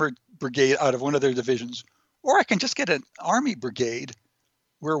armored brigade out of one of their divisions, or I can just get an Army brigade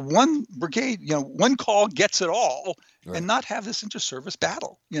where one brigade, one call gets it all, right, and not have this inter-service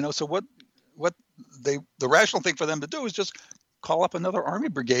battle. So what the rational thing for them to do is just call up another Army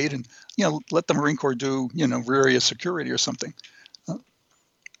brigade and, let the Marine Corps do, area security or something.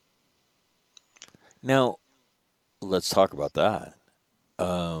 Now, let's talk about that.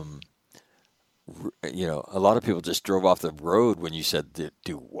 A lot of people just drove off the road when you said,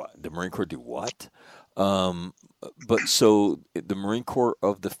 do what? The Marine Corps do what? But so the Marine Corps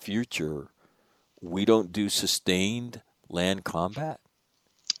of the future, we don't do sustained land combat?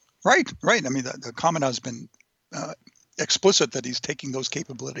 Right. I mean, the Commandant has been explicit that he's taking those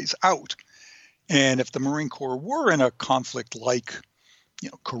capabilities out. And if the Marine Corps were in a conflict like,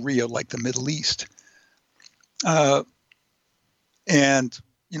 Korea, like the Middle East, and,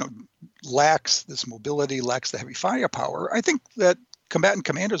 lacks this mobility, lacks the heavy firepower, I think that combatant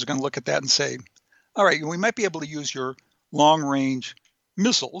commanders are going to look at that and say, all right, we might be able to use your long-range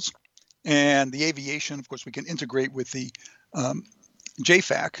missiles and the aviation. Of course, we can integrate with the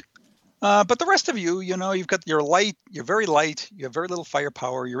JFAC. But the rest of you, you've got you're very light, you have very little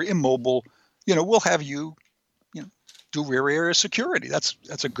firepower, you're immobile. We'll have you, do rear area security.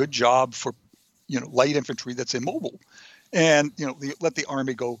 That's a good job for, light infantry that's immobile. And, let the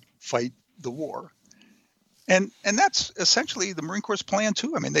Army go fight the war. And that's essentially the Marine Corps' plan,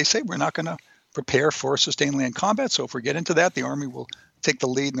 too. I mean, they say we're not going to prepare for sustained land combat. So if we get into that, the Army will take the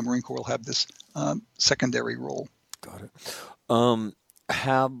lead and the Marine Corps will have this secondary role. Got it.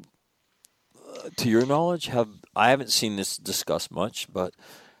 To your knowledge, I haven't seen this discussed much, but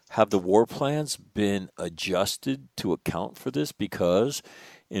have the war plans been adjusted to account for this? Because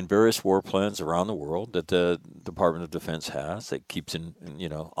in various war plans around the world that the Department of Defense has, that keeps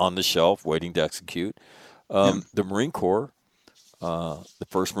on the shelf waiting to execute, the Marine Corps, the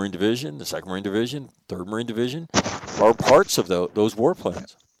 1st Marine Division, the 2nd Marine Division, 3rd Marine Division, are parts of those war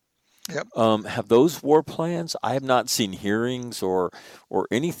plans. Yep. Have those war plans? I have not seen hearings or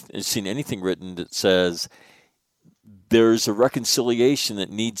seen anything written that says there's a reconciliation that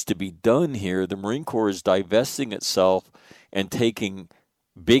needs to be done here. The Marine Corps is divesting itself and taking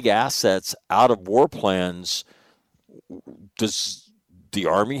big assets out of war plans. Does the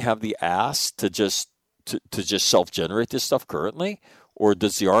Army have the ass to just self-generate this stuff currently, or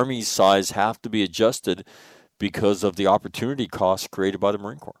does the Army's size have to be adjusted because of the opportunity costs created by the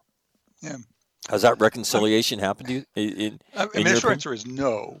Marine Corps? Yeah. Has that reconciliation happened to you? The short answer is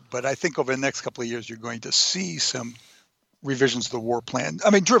no, but I think over the next couple of years you're going to see some revisions of the war plan. I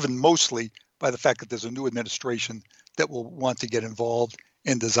mean, driven mostly by the fact that there's a new administration that will want to get involved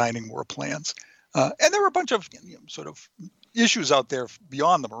in designing war plans. And there are a bunch of sort of issues out there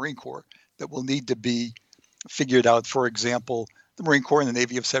beyond the Marine Corps that will need to be figured out. For example, the Marine Corps and the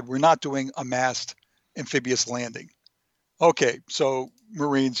Navy have said we're not doing a massed amphibious landing. Okay, so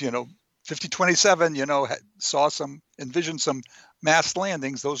Marines, 5027, envisioned some mass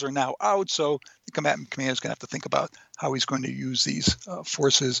landings. Those are now out. So the combatant commander is going to have to think about how he's going to use these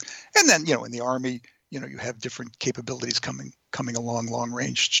forces. And then, in the Army, you have different capabilities coming along, long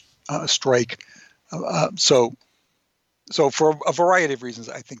range strike. So for a variety of reasons,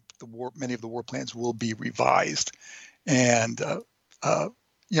 I think many of the war plans will be revised. And, and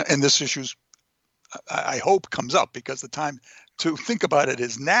this issue's, I hope, comes up because the time to think about it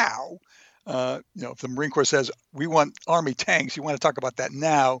is now. If the Marine Corps says we want Army tanks, you want to talk about that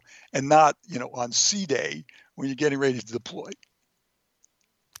now and not, on C-Day when you're getting ready to deploy.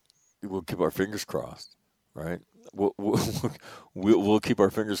 We'll keep our fingers crossed, right? We'll keep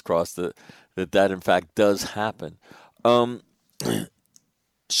our fingers crossed that in fact does happen.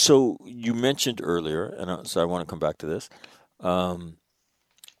 So you mentioned earlier, and so I want to come back to this.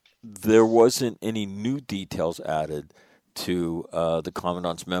 There wasn't any new details added to the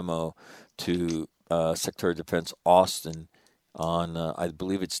Commandant's memo to Secretary of Defense Austin on, I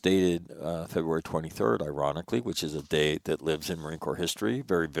believe it's dated February 23rd, ironically, which is a day that lives in Marine Corps history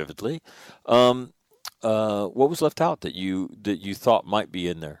very vividly. What was left out that you thought might be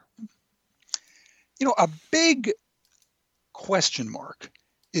in there? A big question mark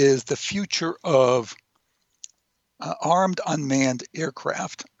is the future of armed unmanned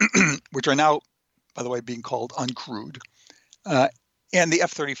aircraft, which are now, by the way, being called uncrewed, and the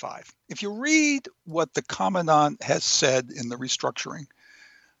F-35. If you read what the Commandant has said in the restructuring,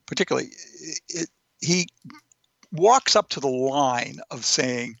 particularly, he walks up to the line of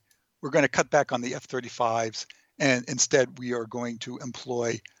saying, we're going to cut back on the F-35s, and instead we are going to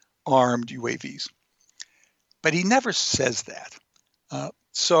employ armed UAVs. But he never says that.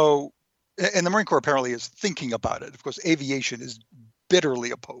 And the Marine Corps apparently is thinking about it. Of course, aviation is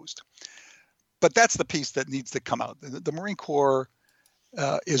bitterly opposed. But that's the piece that needs to come out. The Marine Corps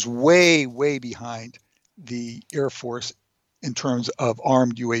is way, way behind the Air Force in terms of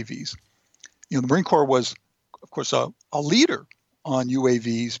armed UAVs. The Marine Corps was, of course, a leader on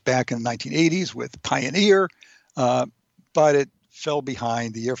UAVs back in the 1980s with Pioneer, but it fell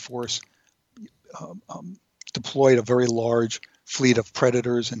behind. The Air Force deployed a very large fleet of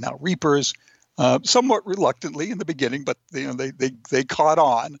Predators and now Reapers, somewhat reluctantly in the beginning, but they caught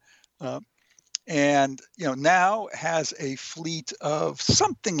on. and now has a fleet of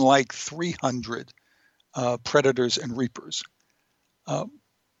something like 300 Predators and Reapers.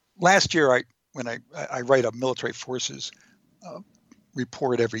 Last year, when I write a military forces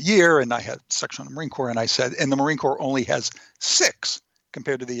report every year, and I had a section on the Marine Corps, and I said, and the Marine Corps only has 6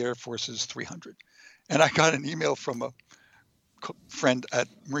 compared to the Air Force's 300. And I got an email from a friend at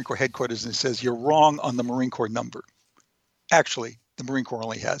Marine Corps headquarters, and it says, "You're wrong on the Marine Corps number. Actually, the Marine Corps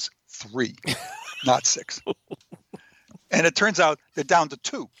only has 3, not 6." And it turns out they're down to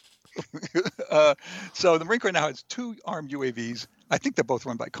 2. So the Marine Corps now has 2 armed UAVs. I think they're both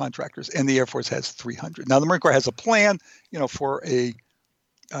run by contractors, and the Air Force has 300. Now the Marine Corps has a plan, for a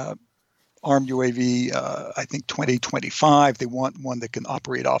armed UAV. I think 2025. They want one that can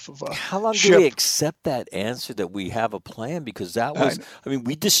operate off of a How long ship. do we accept that answer that we have a plan? Because that was,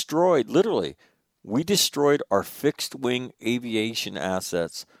 we destroyed our fixed wing aviation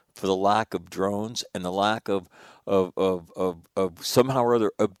assets for the lack of drones and the lack of somehow or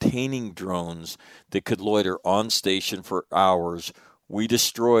other obtaining drones that could loiter on station for hours. We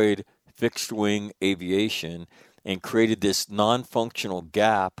destroyed fixed wing aviation and created this non-functional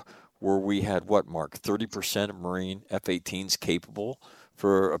gap where we had, 30% of Marine F-18s capable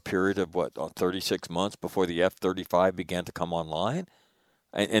for a period of 36 months before the F-35 began to come online.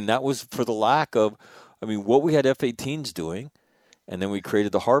 And that was for the lack of, what we had F-18s doing, and then we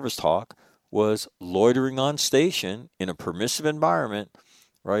created the Harvest Hawk, was loitering on station in a permissive environment,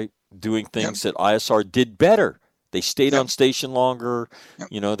 right? Doing things that ISR did better. They stayed on station longer.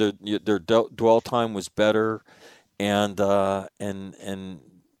 Their dwell time was better. And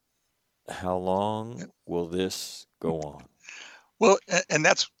how long will this go on? Well, and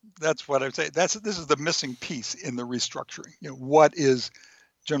that's what I would say. This is the missing piece in the restructuring. What is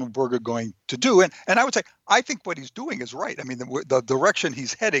General Berger going to do? And I would say, I think what he's doing is right. The direction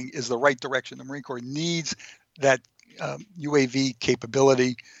he's heading is the right direction. The Marine Corps needs that UAV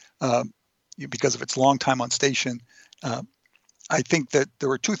capability because of its long time on station. I think that there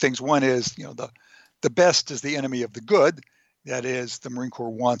are 2 things. One is, the best is the enemy of the good. That is, the Marine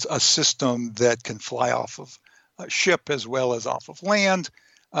Corps wants a system that can fly off of a ship as well as off of land.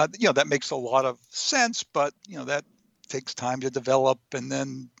 That makes a lot of sense, but that takes time to develop and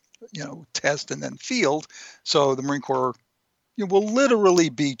then test and then field. So the Marine Corps will literally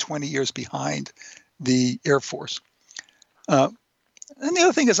be 20 years behind the Air Force. And the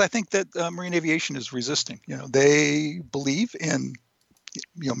other thing is, I think that marine aviation is resisting. They believe in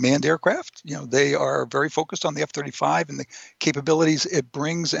manned aircraft. They are very focused on the F-35 and the capabilities it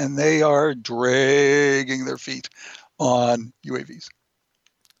brings, and they are dragging their feet on UAVs.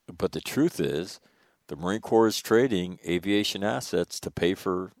 But the truth is, the Marine Corps is trading aviation assets to pay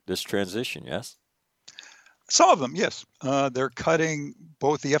for this transition, yes? Some of them, yes. They're cutting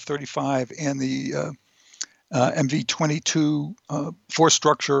both the F-35 and the MV-22 force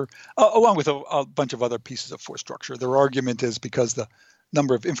structure, along with a bunch of other pieces of force structure. Their argument is because the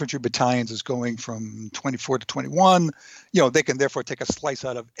number of infantry battalions is going from 24 to 21, they can therefore take a slice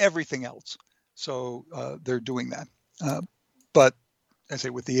out of everything else. So they're doing that. But I say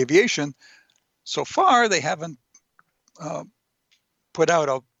with the aviation, so far they haven't put out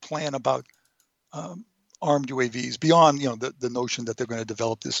a plan about armed UAVs beyond, the notion that they're going to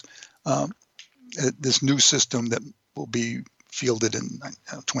develop this this new system that will be fielded in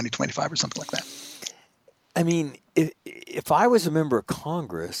 2025 or something like that. If I was a member of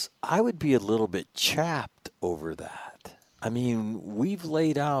Congress, I would be a little bit chapped over that. We've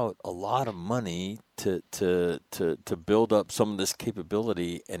laid out a lot of money to build up some of this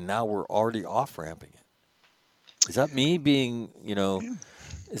capability, and now we're already off-ramping it. Is that me being,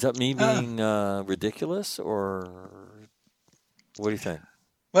 ridiculous, or what do you think?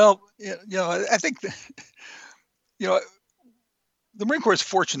 Well, I think that, the Marine Corps is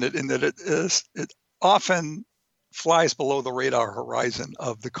fortunate in that it often flies below the radar horizon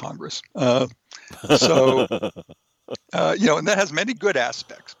of the Congress. And that has many good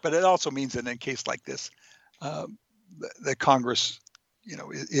aspects, but it also means that in a case like this, the Congress,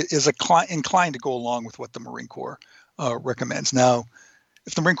 is inclined to go along with what the Marine Corps recommends. Now,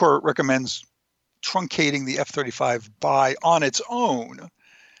 if the Marine Corps recommends truncating the F-35 buy on its own,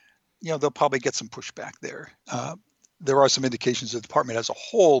 they'll probably get some pushback there. There are some indications the department as a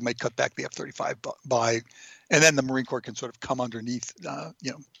whole may cut back the F-35 buy, and then the Marine Corps can sort of come underneath,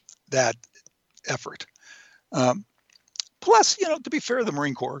 that effort. Plus, to be fair to the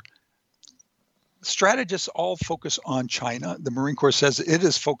Marine Corps, strategists all focus on China. The Marine Corps says it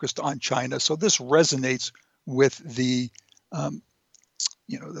is focused on China, so this resonates with the,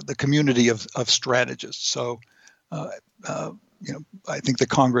 the community of strategists. So, I think the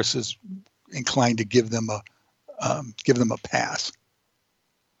Congress is inclined to give them a pass.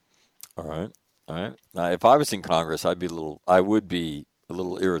 All right. Now, if I was in Congress, I would be a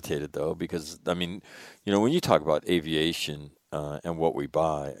little irritated though, because I mean, when you talk about aviation and what we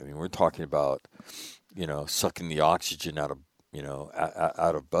buy, I mean, we're talking about, sucking the oxygen out of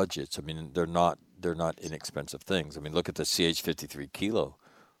out of budgets. I mean, they're not inexpensive things. I mean, look at the CH-53 Kilo.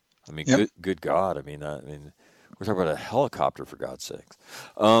 I mean, good God. I mean, we're talking about a helicopter, for God's sakes.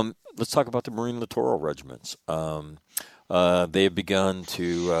 Let's talk about the Marine Littoral Regiments. They have begun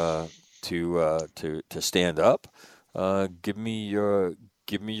to stand up. Give me your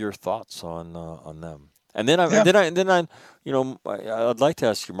thoughts on them. And then I'd like to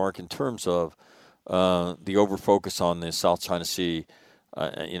ask you, Mark, in terms of the over focus on the South China Sea.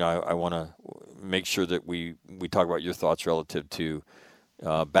 I want to make sure that we talk about your thoughts relative to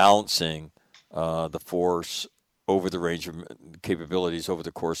balancing the force over the range of capabilities over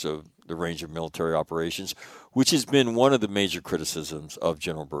the course of the range of military operations, which has been one of the major criticisms of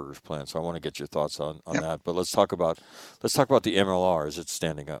General Berger's plan. So I want to get your thoughts on that. But let's talk about the MLR as it's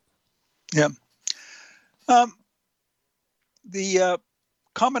standing up. Yeah. The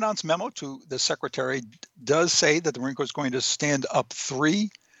Commandant's memo to the Secretary does say that the Marine Corps is going to stand up 3.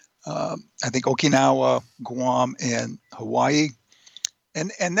 I think Okinawa, Guam, and Hawaii.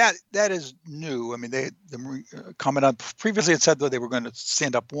 And that is new. I mean, the Commandant previously had said that they were going to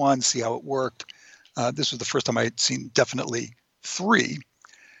stand up 1, see how it worked. This was the first time I had seen definitely 3.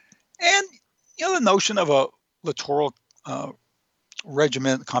 And, the notion of a littoral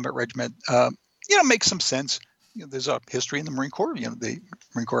regiment, combat regiment, makes some sense. There's a history in the Marine Corps. The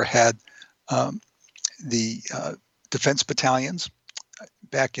Marine Corps had the defense battalions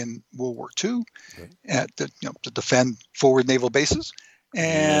back in World War II to defend forward naval bases.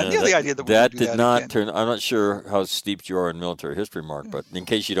 And the idea that that did not turn. I'm not sure how steeped you are in military history, Mark, but in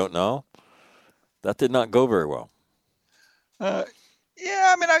case you don't know, that did not go very well. I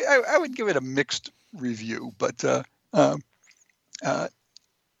mean, I would give it a mixed review, but whether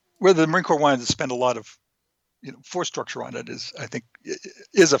the Marine Corps wanted to spend a lot of force structure on it is, I think,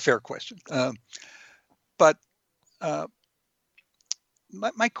 is a fair question. But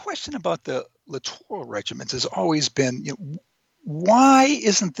my question about the littoral regiments has always been, why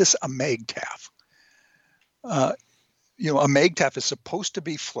isn't this a MAGTF? A MAGTF is supposed to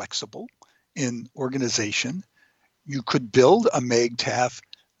be flexible in organization. You could build a MAGTF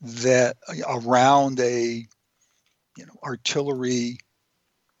that around a artillery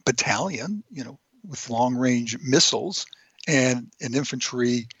battalion, with long-range missiles, and an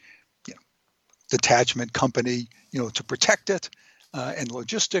infantry detachment company, to protect it, and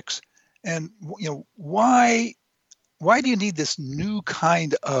logistics. And why do you need this new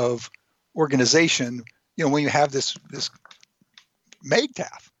kind of organization? When you have this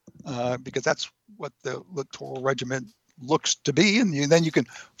MAGTF, because that's what the littoral regiment looks to be, and then you can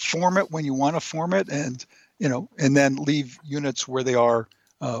form it when you want to form it, and and then leave units where they are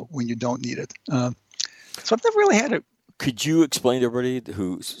when you don't need it. So I've never really had it. Could you explain to everybody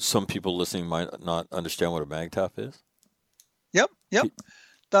who some people listening might not understand what a MAGTF is? Yep.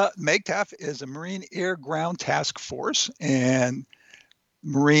 The MAGTF is a Marine Air Ground Task Force, and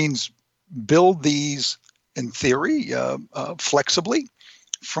Marines build these in theory flexibly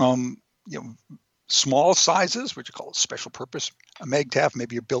from small sizes, which are called special purpose. A MAGTF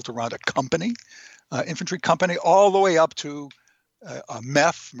maybe you're built around a company, infantry company, all the way up to a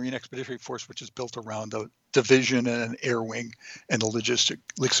MEF, Marine Expeditionary Force, which is built around a division and an air wing and a logistic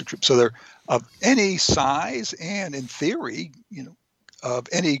troop. So they're of any size and, in theory, of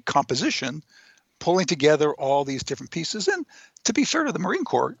any composition, pulling together all these different pieces. And to be fair to the Marine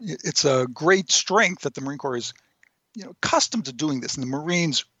Corps, it's a great strength that the Marine Corps is, accustomed to doing this. And the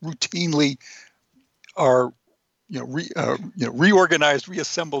Marines routinely are, reorganized,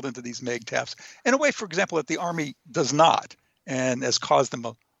 reassembled into these MAGTFs in a way, for example, that the Army does not, and has caused them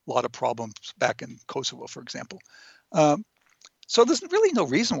a lot of problems back in Kosovo, for example. So there's really no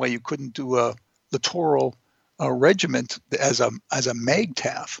reason why you couldn't do a littoral regiment as a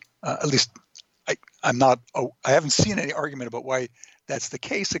MAGTF. At least I haven't seen any argument about why that's the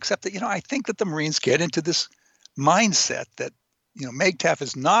case, except that I think that the Marines get into this mindset that MAGTF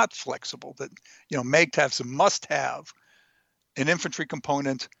is not flexible. That MAGTFs must have an infantry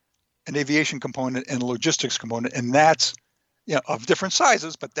component, an aviation component, and a logistics component, and that's of different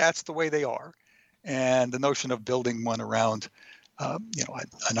sizes, but that's the way they are. And the notion of building one around,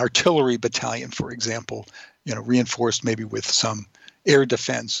 an artillery battalion, for example, reinforced maybe with some air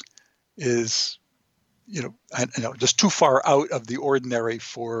defense, is, just too far out of the ordinary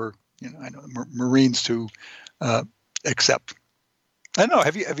for, Marines to accept. I don't know.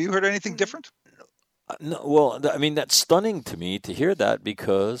 Have you heard anything different? No, well, I mean that's stunning to me to hear that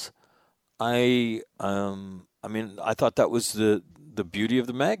because I thought that was the beauty of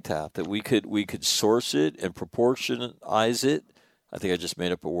the MAGTF, that we could source it and proportionize it. I think I just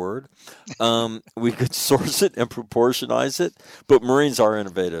made up a word. We could source it and proportionize it, but Marines are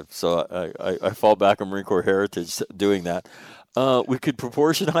innovative, so I fall back on Marine Corps heritage doing that. We could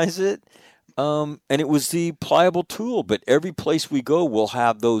proportionize it, and it was the pliable tool. But every place we go, we'll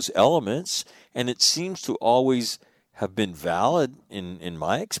have those elements, and it seems to always have been valid in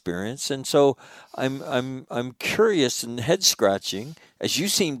my experience. And so I'm curious and head scratching, as you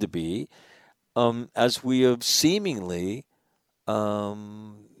seem to be, as we have seemingly. I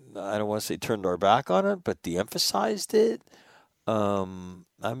don't want to say turned our back on it, but de-emphasized it. I'm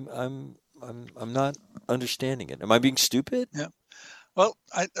not understanding it. Am I being stupid? Yeah. Well,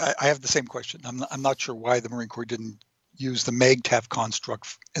 I have the same question. I'm not sure why the Marine Corps didn't use the MAGTF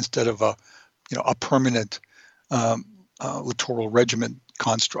construct instead of a permanent littoral regiment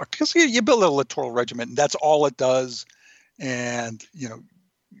construct. Because you build a littoral regiment, and that's all it does. And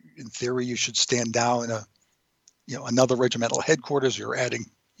in theory, you should stand down in another regimental headquarters. You're adding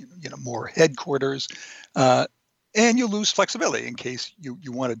more headquarters, and you lose flexibility in case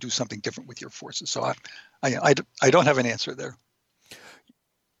you want to do something different with your forces. So I don't have an answer there.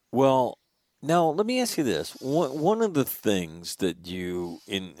 Well, now let me ask you this: one of the things that you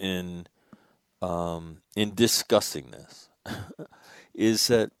in discussing this is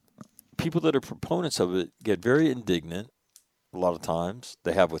that people that are proponents of it get very indignant. A lot of times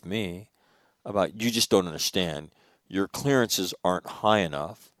they have with me about, you just don't understand. Your clearances aren't high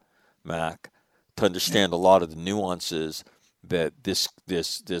enough, Mac, to understand a lot of the nuances that this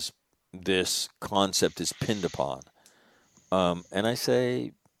concept is pinned upon. And I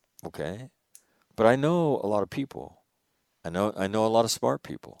say, okay, but I know a lot of people. I know a lot of smart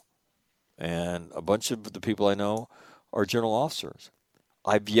people, and a bunch of the people I know are general officers.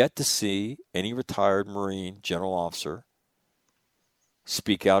 I've yet to see any retired Marine general officer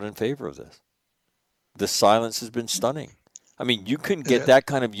speak out in favor of this. The silence has been stunning. I mean, you couldn't get that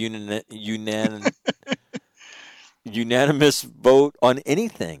kind of unanimous vote on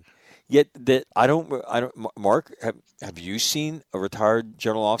anything. Yet that I don't. Mark, have you seen a retired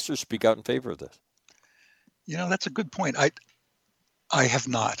general officer speak out in favor of this? That's a good point. I have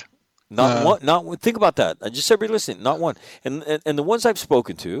not. Not one. Not one. Think about that. I just said, everybody listening, not one. And the ones I've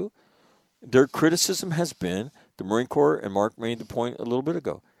spoken to, their criticism has been, the Marine Corps, and Mark made the point a little bit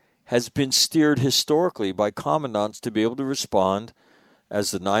ago, has been steered historically by commandants to be able to respond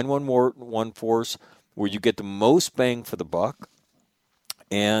as the 911 force where you get the most bang for the buck,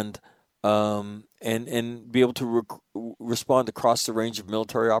 and be able to respond across the range of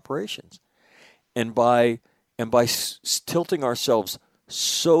military operations, and by tilting ourselves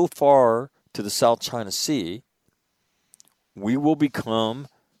so far to the South China Sea, we will become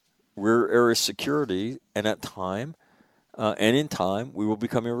rear area security, and in time, we will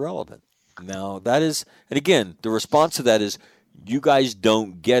become irrelevant. Now, that is, and again, the response to that is, you guys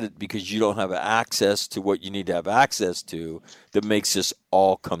don't get it because you don't have access to what you need to have access to that makes this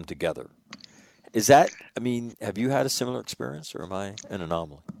all come together. Is that, have you had a similar experience, or am I an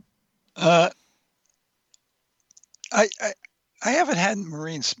anomaly? I haven't had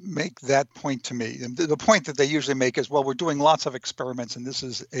Marines make that point to me. And the point that they usually make is, well, we're doing lots of experiments, and this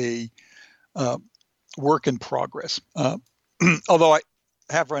is a work in progress. Although I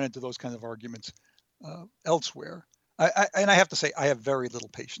have run into those kind of arguments elsewhere. And I have to say, I have very little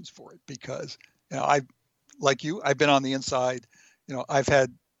patience for it because, I've been on the inside. I've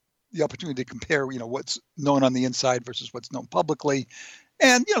had the opportunity to compare, what's known on the inside versus what's known publicly.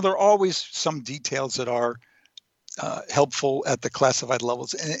 And, there are always some details that are helpful at the classified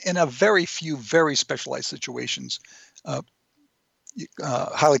levels. In a very few, very specialized situations,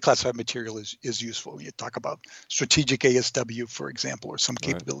 highly classified material is useful. When you talk about strategic ASW, for example, or some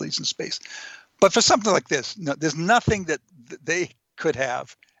capabilities in space. But for something like this, there's nothing that they could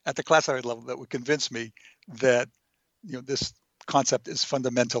have at the classified level that would convince me that this concept is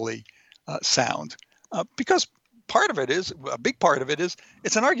fundamentally sound. Because a big part of it is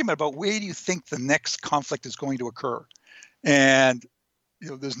it's an argument about where do you think the next conflict is going to occur, and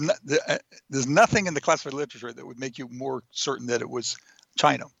there's nothing in the classified literature that would make you more certain that it was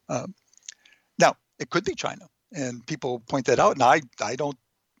China. Now it could be China, and people point that out, and I don't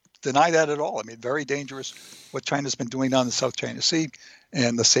deny that at all. Very dangerous what China's been doing down in the South China Sea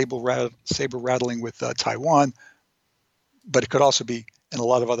and the saber rattling with Taiwan. But it could also be in a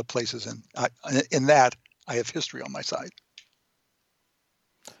lot of other places, and in that I have history on my side.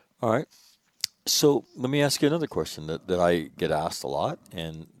 All right. So let me ask you another question that I get asked a lot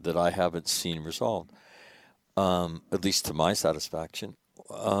and that I haven't seen resolved, at least to my satisfaction.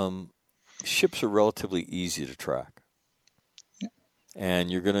 Ships are relatively easy to track,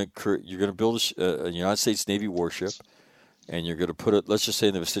 and you're gonna build a United States Navy warship, and you're gonna put it, let's just say,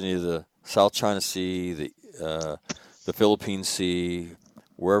 in the vicinity of the South China Sea, the Philippine Sea,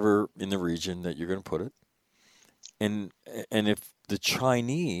 wherever in the region that you're gonna put it, and if the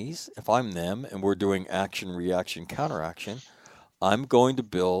Chinese, if I'm them, and we're doing action, reaction, counteraction, I'm going to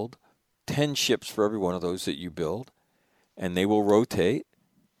build 10 ships for every one of those that you build, and they will rotate,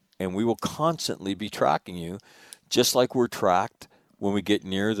 and we will constantly be tracking you, just like we're tracked when we get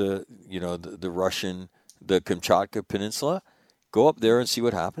near the Russian, the Kamchatka Peninsula. Go up there and see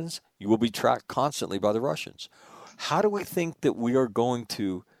what happens. You will be tracked constantly by the Russians. How do we think that we are going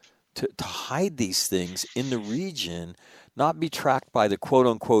to hide these things in the region, not be tracked by the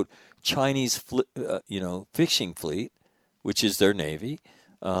quote-unquote Chinese fishing fleet, which is their navy,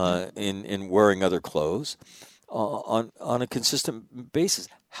 in wearing other clothes on a consistent basis?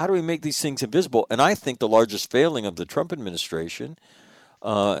 How do we make these things invisible? And I think the largest failing of the Trump administration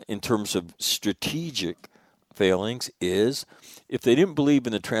in terms of strategic failings is, if they didn't believe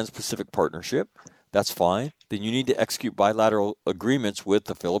in the Trans-Pacific Partnership, that's fine. Then you need to execute bilateral agreements with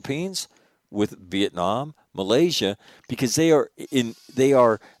the Philippines, with Vietnam, Malaysia, because they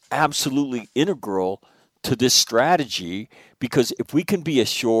are absolutely integral to this strategy. Because if we can be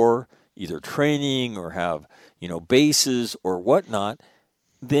ashore, either training or have bases or whatnot,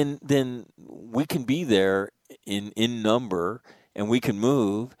 then we can be there in number, and we can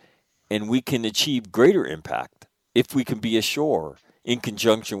move, and we can achieve greater impact if we can be ashore in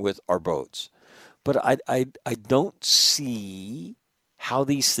conjunction with our boats. But I don't see how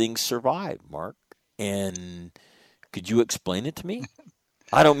these things survive, Mark. And could you explain it to me?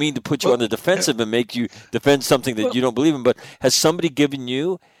 I don't mean to put you on the defensive and make you defend something that you don't believe in, but has somebody given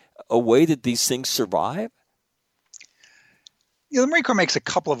you a way that these things survive? The Marine Corps makes a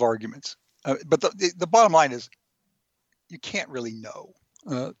couple of arguments, but the bottom line is you can't really know.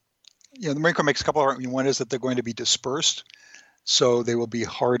 The Marine Corps makes a couple of arguments. One is that they're going to be dispersed, so they will be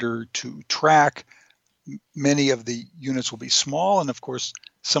harder to track. Many of the units will be small, and of course,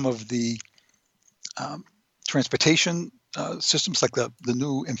 some of the transportation systems, like the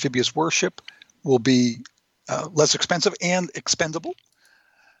new amphibious warship, will be less expensive and expendable.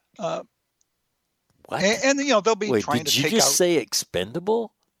 What? And they'll be trying to take out. Did you just say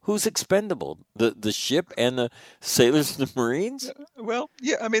expendable? Who's expendable? The ship and the sailors and the Marines? Well,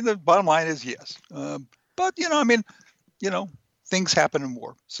 yeah. I mean, the bottom line is yes. But things happen in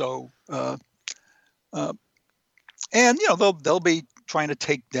war. So, and they'll be trying to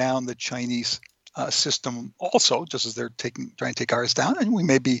take down the Chinese system also, just as they're trying to take ours down, and we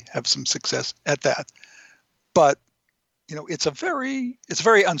maybe have some success at that. But it's very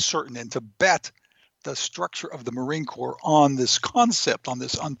uncertain, and to bet the structure of the Marine Corps on this concept, on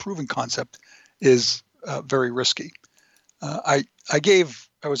this unproven concept, is very risky. I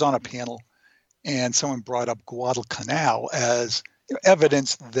was on a panel, and someone brought up Guadalcanal as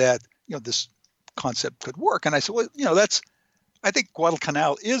evidence that this concept could work, and I said, well, I think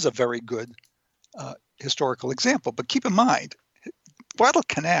Guadalcanal is a very good historical example. But keep in mind,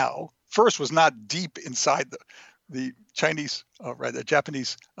 Guadalcanal first was not deep inside the Chinese, the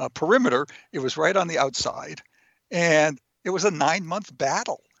Japanese perimeter. It was right on the outside, and it was a 9-month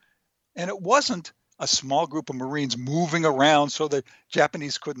battle. And it wasn't a small group of Marines moving around so the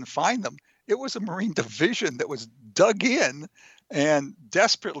Japanese couldn't find them. It was a Marine division that was dug in and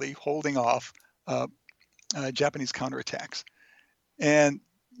desperately holding off Japanese counterattacks. And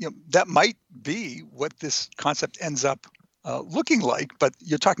that might be what this concept ends up looking like, but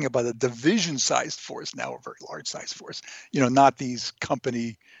you're talking about a division-sized force now, a very large-sized force. Not these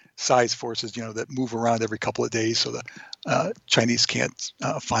company-sized forces, that move around every couple of days so the Chinese can't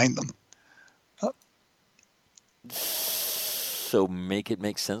find them. So make it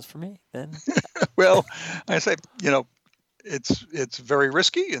make sense for me then? Well, I say, it's very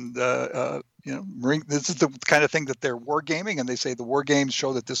risky, and Marine. This is the kind of thing that they're wargaming, and they say the war games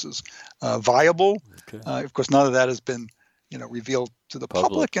show that this is viable. Okay. Of course, none of that has been revealed to the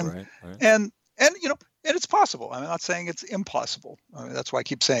public, and right. and it's possible. I'm not saying it's impossible. That's why I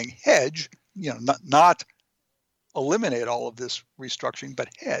keep saying hedge. Not eliminate all of this restructuring, but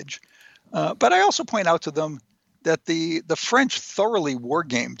hedge. But I also point out to them that the French thoroughly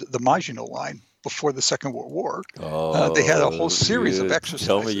wargamed the Maginot Line before the Second World War. They had a whole series of exercises.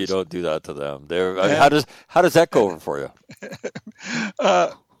 Tell me you don't do that to them. How does that go over for you?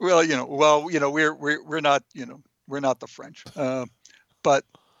 We're not the French. But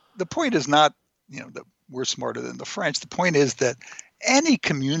the point is not that we're smarter than the French. The point is that any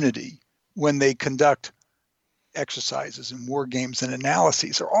community, when they conduct exercises and war games and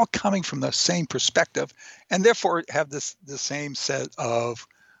analyses, are all coming from the same perspective, and therefore have the same set of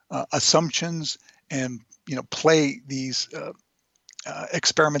assumptions, and play these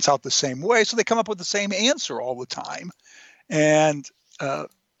experiments out the same way, so they come up with the same answer all the time. And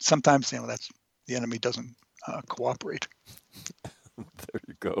sometimes that's the enemy doesn't cooperate. There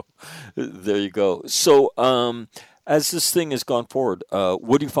you go. So as this thing has gone forward,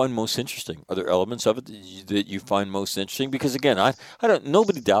 what do you find most interesting? Are there elements of it that you find most interesting? Because again,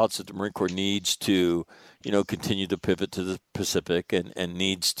 nobody doubts that the Marine Corps needs to, continue to pivot to the Pacific and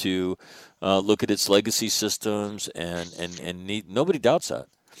needs to look at its legacy systems and nobody doubts that.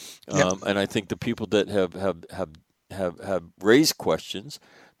 And I think the people that have raised questions,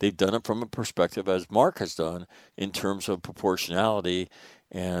 they've done it from a perspective, as Mark has done, in terms of proportionality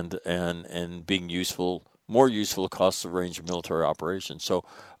and being more useful across the range of military operations. So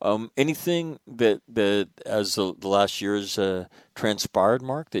anything that as the last year has transpired,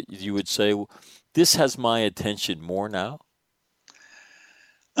 Mark, that you would say, this has my attention more now?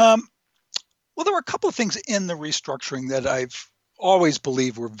 Well, there were a couple of things in the restructuring that I've always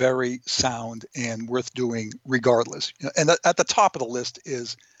believed were very sound and worth doing regardless. And at the top of the list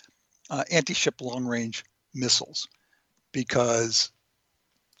is anti-ship long-range missiles, because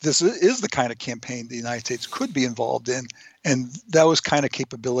this is the kind of campaign the United States could be involved in, and those kind of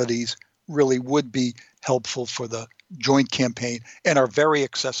capabilities really would be helpful for the joint campaign and are very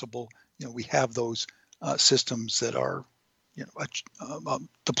accessible. We have those systems that are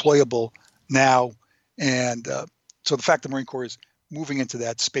deployable now, and so the fact the Marine Corps is moving into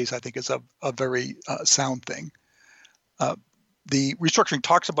that space, I think, is a very sound thing. The restructuring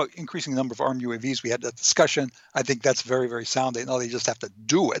talks about increasing the number of armed UAVs. We had that discussion. I think that's very, very sound. They just have to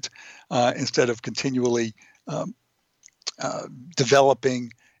do it instead of continually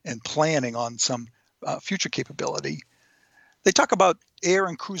developing and planning on some future capability. They talk about air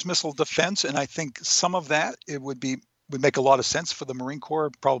and cruise missile defense, and I think some of that would make a lot of sense for the Marine Corps.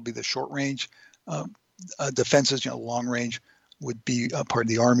 Probably the short range defenses, long range would be a part of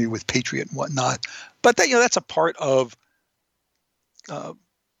the Army with Patriot and whatnot. But that's a part of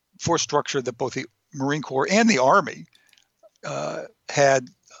force structure that both the Marine Corps and the Army had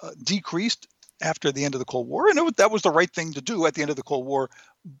decreased after the end of the Cold War, and that was the right thing to do at the end of the Cold War.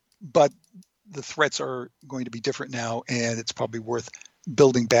 But the threats are going to be different now, and it's probably worth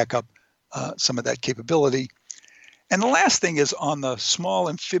building back up some of that capability. And the last thing is on the small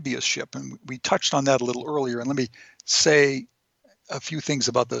amphibious ship, and we touched on that a little earlier. And let me say a few things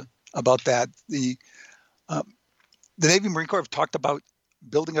about that. The Navy Marine Corps have talked about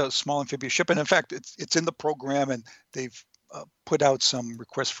building a small amphibious ship, and in fact, it's in the program, and they've put out some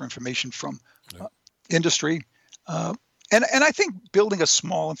requests for information from industry. And I think building a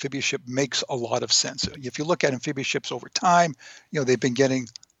small amphibious ship makes a lot of sense. If you look at amphibious ships over time, they've been getting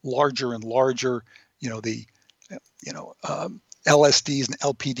larger and larger. The LSDs and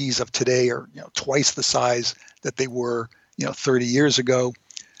LPDs of today are twice the size that they were 30 years ago.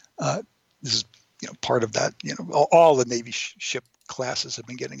 This is part of that. All the Navy ship classes have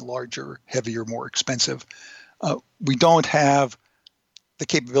been getting larger, heavier, more expensive. We don't have the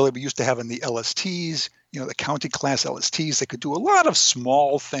capability we used to have in the LSTs. The county class LSTs, they could do a lot of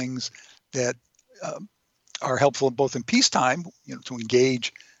small things that are helpful both in peacetime, to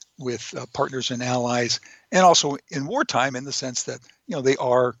engage with partners and allies, and also in wartime, in the sense that they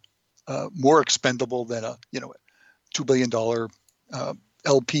are more expendable than a $2 billion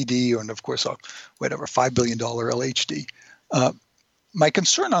LPD, and of course a $5 billion LHD. My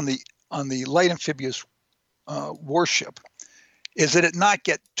concern on the light amphibious warship is that it not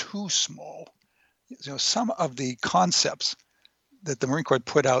get too small. Some of the concepts that the Marine Corps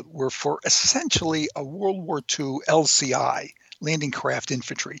put out were for essentially a World War II LCI, landing craft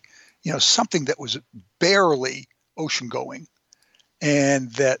infantry, something that was barely ocean going,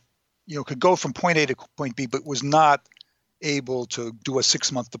 and that could go from point A to point B, but was not able to do a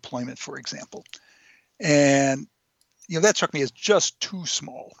 6-month deployment, for example. And that struck me as just too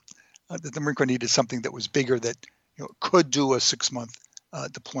small. That the Marine Corps needed something that was bigger, that could do a 6-month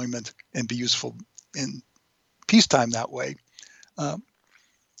deployment and be useful in peacetime that way.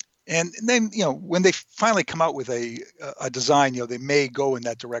 And then, when they finally come out with a design, they may go in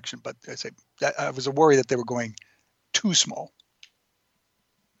that direction. But I was a worry that they were going too small.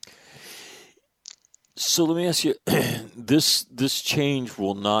 So let me ask you, this change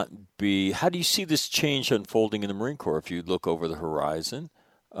will not be. How do you see this change unfolding in the Marine Corps? If you look over the horizon,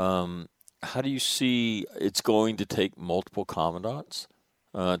 how do you see it's going to take multiple commandants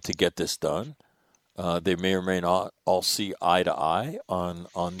to get this done? They may or may not all see eye to eye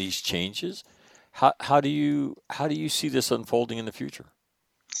on these changes. How do you see this unfolding in the future?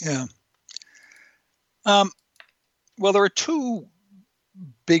 Yeah. Well, there are two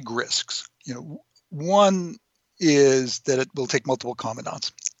big risks. One is that it will take multiple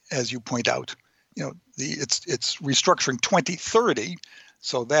commandants, as you point out. It's restructuring 2030,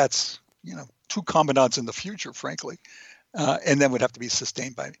 so that's two commandants in the future, frankly, and then would have to be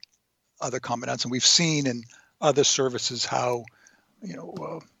sustained by other commandants. And we've seen in other services how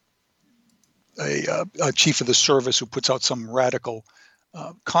a chief of the service who puts out some radical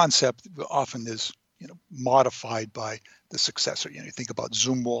concept often is modified by the successor. You think about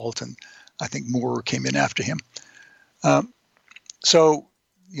Zumwalt, and I think Moore came in after him. So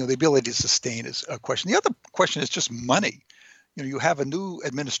the ability to sustain is a question. The other question is just money. You have a new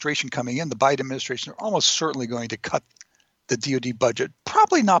administration coming in. The Biden administration are almost certainly going to cut the DoD budget,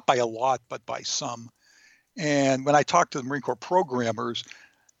 probably not by a lot, but by some. And when I talk to the Marine Corps programmers,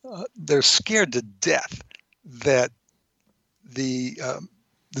 they're scared to death that the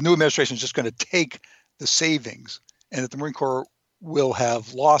new administration is just going to take the savings, and that the Marine Corps will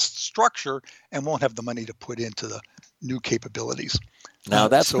have lost structure and won't have the money to put into the new capabilities. Now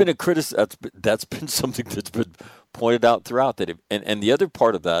that's been a that's been something that's been pointed out throughout that. And the other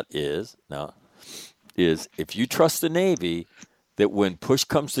part of that is if you trust the Navy, that when push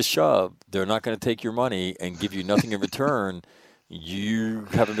comes to shove, they're not going to take your money and give you nothing in return. You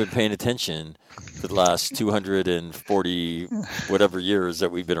haven't been paying attention for the last 240 whatever years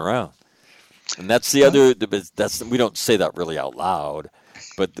that we've been around. And that's the other. We don't say that really out loud,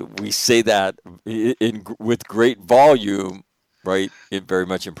 but we say that with great volume, right? Very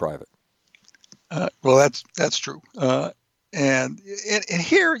much in private. Well, that's true. And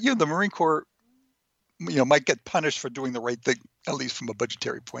here, the Marine Corps, might get punished for doing the right thing, at least from a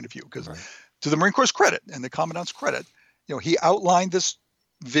budgetary point of view. Because to the Marine Corps' credit and the Commandant's credit, he outlined this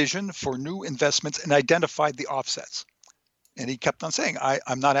vision for new investments and identified the offsets. And he kept on saying,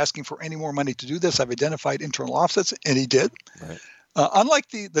 I'm not asking for any more money to do this. I've identified internal offsets, and he did. Right. Unlike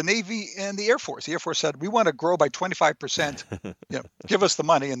the Navy and the Air Force said, we want to grow by 25%. Give us the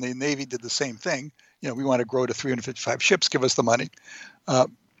money. And the Navy did the same thing. We want to grow to 355 ships. Give us the money.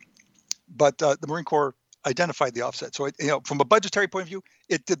 But the Marine Corps identified the offset. So, from a budgetary point of view,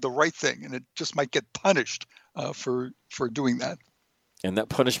 it did the right thing, and it just might get punished for doing that. And that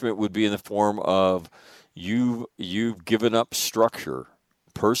punishment would be in the form of you've given up structure,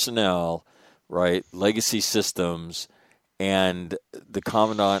 personnel, right, legacy systems, and the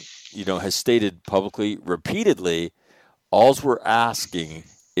Commandant, has stated publicly, repeatedly, all we're asking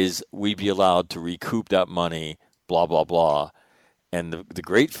is we be allowed to recoup that money, blah, blah, blah. And the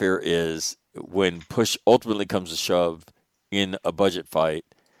great fear is when push ultimately comes to shove in a budget fight,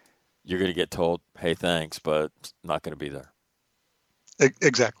 you're going to get told, hey, thanks, but it's not going to be there.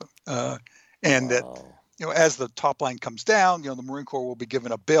 Exactly. And that, as the top line comes down, the Marine Corps will be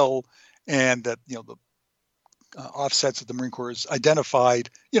given a bill, and that, the offsets that the Marine Corps has identified,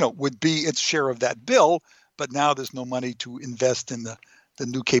 would be its share of that bill. But now there's no money to invest in the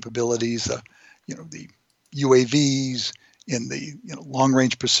new capabilities, the UAVs, in the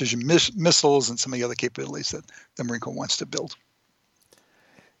long-range precision missiles, and some of the other capabilities that the Marine Corps wants to build.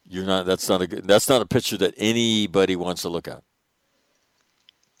 That's not a picture that anybody wants to look at.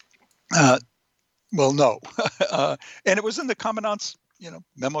 Well, no. And it was in the Commandant's,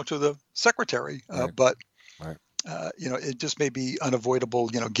 memo to the Secretary, right. But, right. It just may be unavoidable,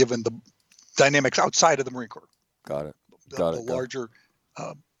 given the dynamics outside of the Marine Corps. Got it. The larger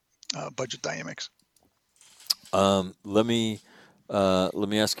budget dynamics. Let me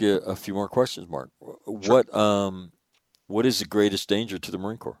ask you a few more questions, Mark. Sure. What is the greatest danger to the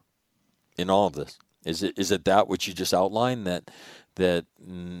Marine Corps in all of this? Is it that which you just outlined, that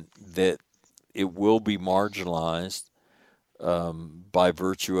it will be marginalized by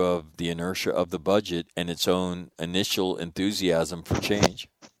virtue of the inertia of the budget and its own initial enthusiasm for change?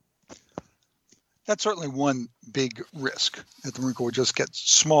 That's certainly one big risk, that the Marine Corps just gets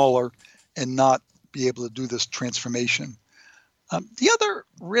smaller and not be able to do this transformation. The other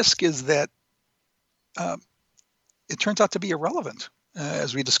risk is that it turns out to be irrelevant.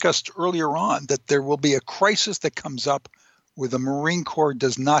 As we discussed earlier on, that there will be a crisis that comes up where the Marine Corps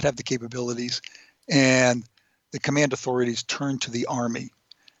does not have the capabilities, and the command authorities turn to the Army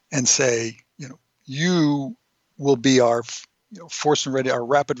and say, you will be our force and ready, our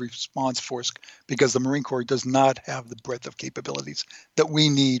rapid response force, because the Marine Corps does not have the breadth of capabilities that we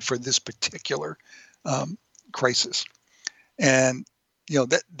need for this particular crisis. And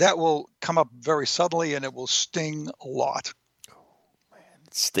that will come up very suddenly, and it will sting a lot. Oh man,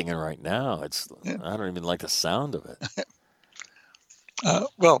 stinging right now. I don't even like the sound of it.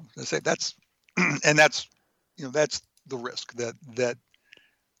 Well, I say that's that's the risk that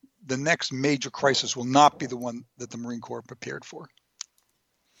the next major crisis will not be the one that the Marine Corps prepared for.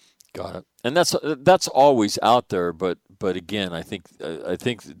 Got it. And that's always out there, but again, I think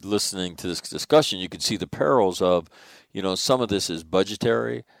listening to this discussion, you can see the perils of, some of this is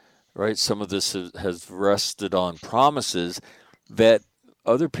budgetary, right? Some of this has rested on promises that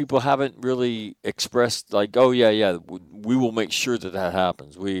other people haven't really expressed, like, oh yeah, we will make sure that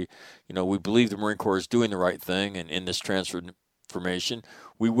happens. We believe the Marine Corps is doing the right thing, and in this transformation,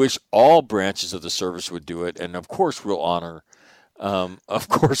 we wish all branches of the service would do it, and of course we'll honor.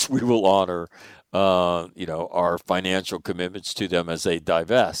 We will honor, our financial commitments to them as they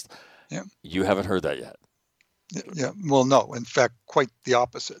divest. Yeah. You haven't heard that yet. Yeah. Well, no. In fact, quite the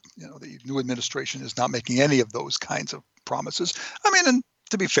opposite. The new administration is not making any of those kinds of promises. I mean, and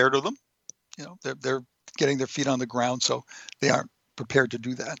to be fair to them, they're getting their feet on the ground, so they aren't prepared to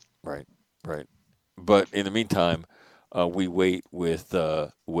do that. Right. But in the meantime, we wait with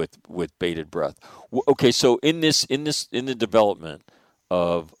bated breath. Okay, so in the development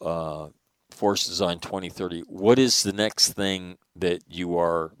of Force Design 2030, what is the next thing that you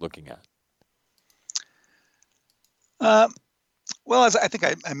are looking at? Well, as I think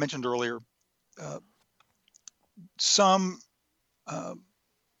I mentioned earlier, some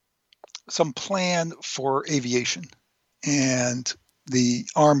plan for aviation and the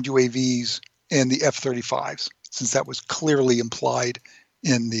armed UAVs and the F-35s. Since that was clearly implied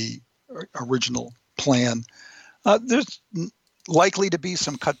in the original plan. There's likely to be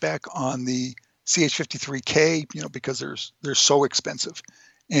some cutback on the CH-53K, because they're so expensive.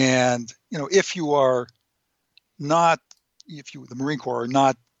 And, if the Marine Corps are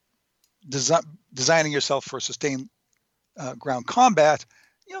not designing yourself for sustained ground combat,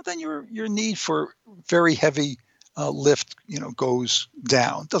 then your need for very heavy lift, goes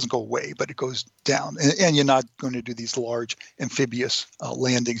down. It doesn't go away, but it goes down. And you're not going to do these large amphibious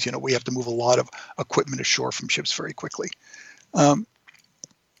landings. We have to move a lot of equipment ashore from ships very quickly.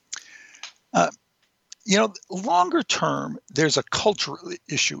 Longer term, there's a cultural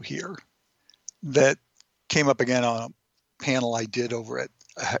issue here that came up again on a panel I did over at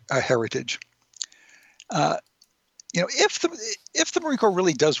Heritage. If the Marine Corps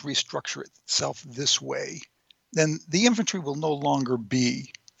really does restructure itself this way, then the infantry will no longer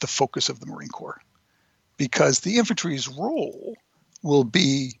be the focus of the Marine Corps, because the infantry's role will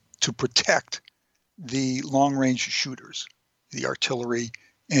be to protect the long-range shooters, the artillery,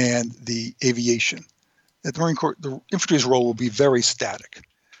 and the aviation. That the infantry's role will be very static,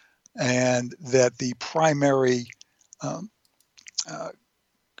 and that the primary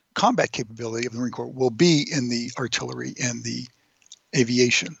combat capability of the Marine Corps will be in the artillery and the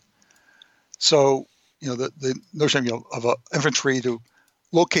aviation. So, the notion of infantry to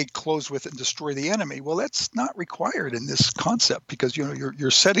locate, close with, and destroy the enemy, well, that's not required in this concept, because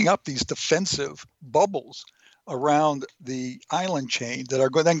you're setting up these defensive bubbles around the island chain that are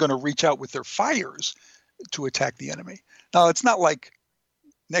then going to reach out with their fires to attack the enemy. Now, it's not like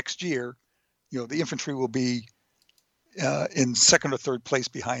next year, the infantry will be in second or third place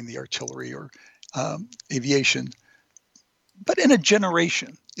behind the artillery or aviation, but in a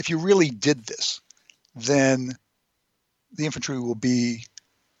generation, if you really did this, then the infantry will be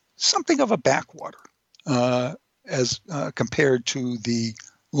something of a backwater as compared to the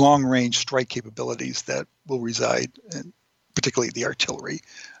long-range strike capabilities that will reside in particularly the artillery,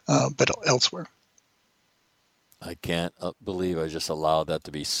 but elsewhere. I can't believe I just allowed that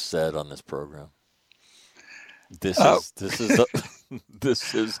to be said on this program. This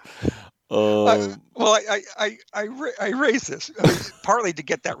is. Well, I raise this partly to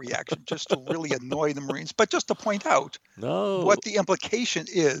get that reaction, just to really annoy the Marines, but just to point out what the implication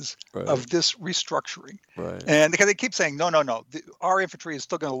is of this restructuring. Right. And because they keep saying, no, our infantry is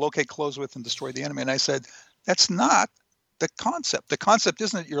still going to locate, close with, and destroy the enemy. And I said, that's not the concept. The concept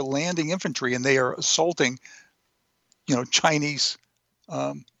isn't that you're landing infantry and they are assaulting, Chinese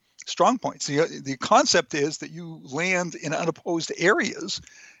strong points. The concept is that you land in unopposed areas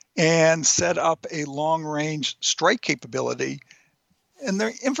and set up a long-range strike capability, and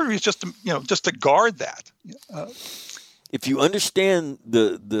their infantry is just to guard that. If you understand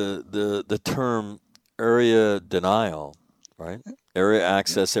the term area denial, right? Area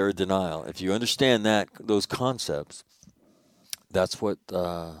access, area denial. If you understand those concepts, that's what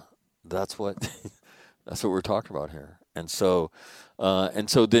we're talking about here. And so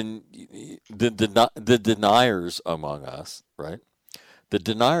then the deniers among us, right? The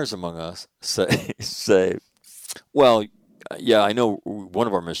deniers among us say, well, yeah, I know one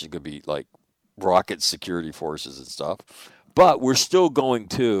of our missions could be like rocket security forces and stuff, but we're still going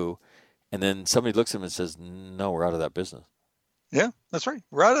to. And then somebody looks at him and says, "No, we're out of that business." Yeah, that's right.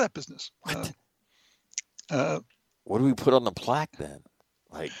 We're out of that business. What? What do we put on the plaque then?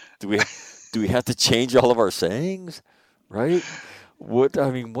 Like, do we have to change all of our sayings, right? What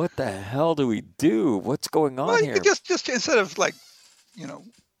the hell do we do? What's going on here? You just instead of like,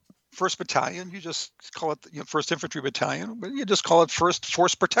 1st Battalion, you just call it 1st Infantry Battalion, but you just call it 1st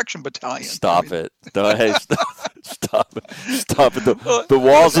Force Protection Battalion. Stop it! Hey, stop it! The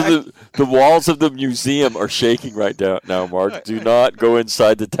walls of the museum are shaking right now, Mark. Do not go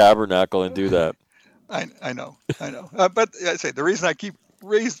inside the tabernacle and do that. I know. But I say the reason I keep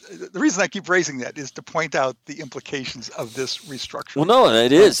raising that is to point out the implications of this restructuring. Well, no, and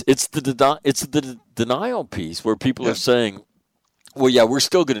it is. It's the denial piece where people are saying, "Well, yeah, we're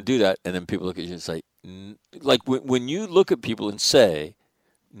still going to do that," and then people look at you and say, like when you look at people and say,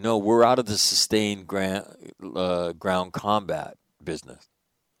 "No, we're out of the sustained ground combat business."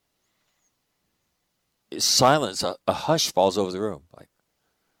 Silence, a hush falls over the room. Like,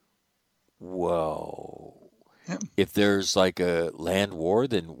 whoa. Yeah. If there's like a land war,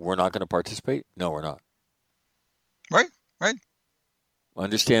 then we're not going to participate? No, we're not. Right.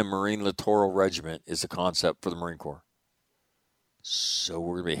 Understand Marine Littoral Regiment is a concept for the Marine Corps. So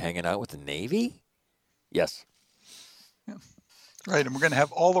we're going to be hanging out with the Navy? Yes. Yeah. Right, and we're going to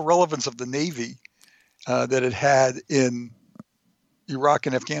have all the relevance of the Navy that it had in Iraq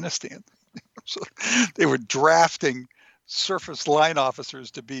and Afghanistan. So they were drafting surface line officers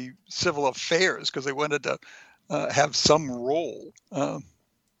to be civil affairs because they wanted to have some role.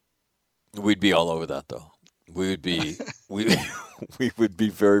 We'd be all over that, though. We would be we would be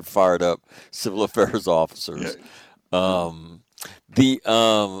very fired up civil affairs officers. Yeah.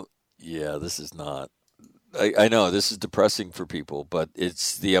 This is not. I know this is depressing for people, but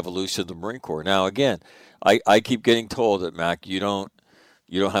it's the evolution of the Marine Corps. Now, again, I keep getting told that, Mac, you don't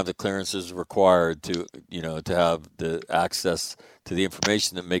have the clearances required to have the access to the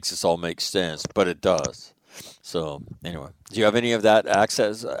information that makes this all make sense, but it does. So anyway, do you have any of that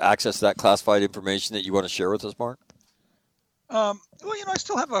access to that classified information that you want to share with us, Mark? Well, I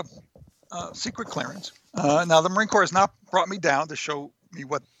still have a secret clearance. Now, the Marine Corps has not brought me down to show me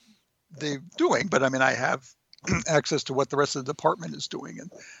what they're doing, but I have access to what the rest of the department is doing,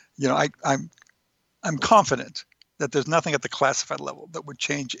 and I'm confident that there's nothing at the classified level that would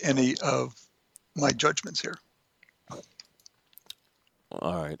change any of my judgments here.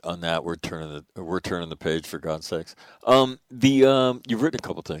 All right, on that we're turning the page, for God's sakes. You've written a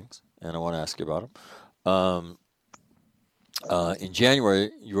couple things, and I want to ask you about them. In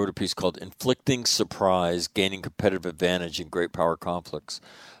January, you wrote a piece called "Inflicting Surprise: Gaining Competitive Advantage in Great Power Conflicts."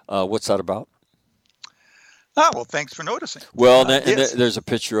 What's that about? Well, thanks for noticing. Well, there's a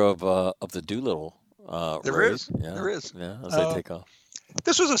picture of the Doolittle. There is. Yeah, as they take off.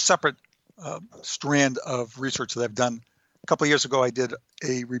 This was a separate strand of research that I've done. A couple of years ago, I did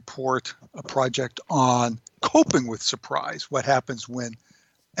a project on coping with surprise, what happens when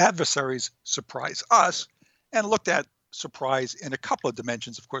adversaries surprise us, and looked at surprise in a couple of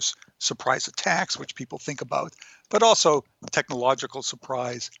dimensions. Of course, surprise attacks, which people think about, but also technological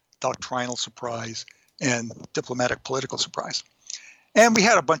surprise, doctrinal surprise, and diplomatic political surprise. And we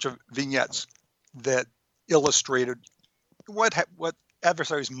had a bunch of vignettes that illustrated what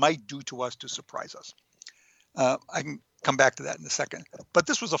adversaries might do to us to surprise us. I can come back to that in a second. But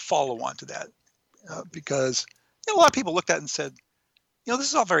this was a follow-on to that because a lot of people looked at it and said, this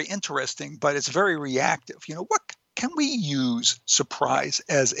is all very interesting, but it's very reactive. What can we use surprise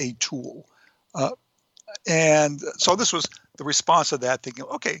as a tool? And so this was the response to that, thinking,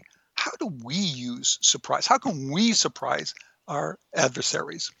 okay, how do we use surprise? How can we surprise our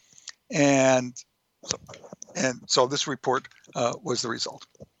adversaries? And so this report was the result.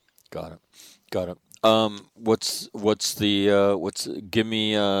 Got it. Give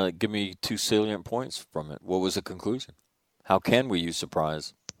me two salient points from it. What was the conclusion? How can we use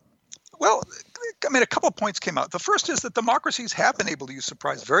surprise? Well, a couple of points came out. The first is that democracies have been able to use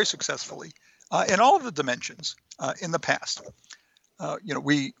surprise very successfully in all of the dimensions in the past.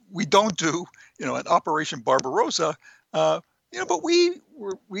 We don't do an Operation Barbarossa, but we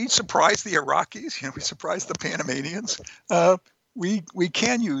surprised the Iraqis. We surprised the Panamanians. We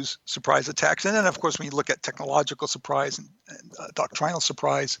can use surprise attacks, and then of course when you look at technological surprise and doctrinal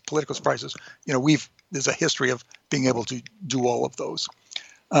surprise, political surprises, there's a history of being able to do all of those.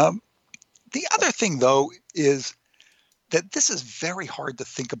 The other thing, though, is that this is very hard to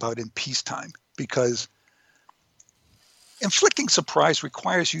think about in peacetime because inflicting surprise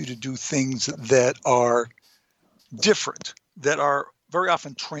requires you to do things that are different, that are very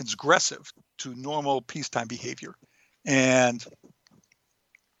often transgressive to normal peacetime behavior. And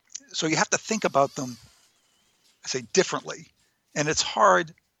so you have to think about them, I say, differently. And it's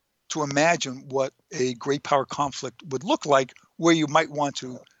hard to imagine what a great power conflict would look like where you might want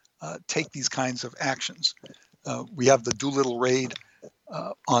to take these kinds of actions. We have the Doolittle raid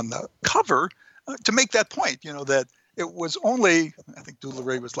on the cover to make that point, that it was only, I think Doolittle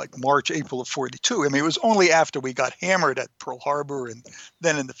raid was like March, April of 42. I mean, it was only after we got hammered at Pearl Harbor and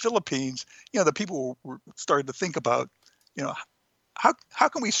then in the Philippines, the people were started to think about, how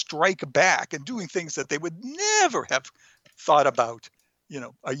can we strike back, and doing things that they would never have thought about,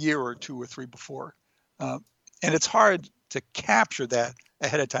 a year or two or three before. And it's hard to capture that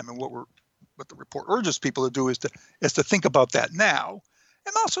ahead of time. And what the report urges people to do is to think about that now,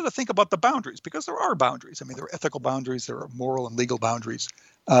 and also to think about the boundaries, because there are boundaries. I mean, there are ethical boundaries, there are moral and legal boundaries,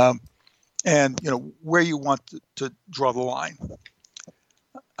 and where you want to draw the line.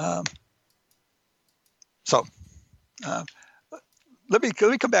 Let me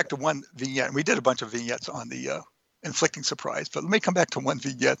come back to one vignette. We did a bunch of vignettes on the inflicting surprise, but let me come back to one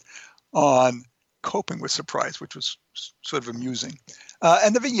vignette on coping with surprise, which was sort of amusing.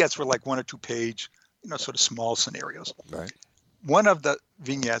 And the vignettes were like 1 or 2 page, sort of small scenarios. Right. One of the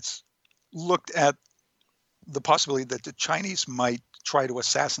vignettes looked at the possibility that the Chinese might try to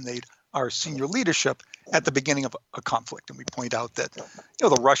assassinate our senior leadership at the beginning of a conflict. And we point out that,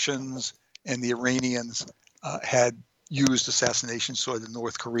 the Russians and the Iranians had used assassinations toward the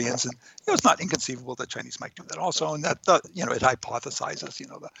North Koreans. And it's not inconceivable that Chinese might do that also. And that, it hypothesizes,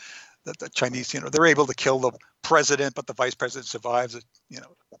 that the Chinese, they're able to kill the president, but the vice president survives.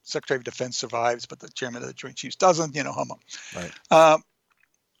 Secretary of Defense survives, but the chairman of the Joint Chiefs doesn't. Right.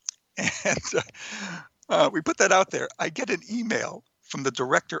 And we put that out there. I get an email from the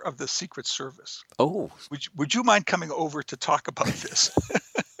director of the Secret Service. Oh, would you mind coming over to talk about this?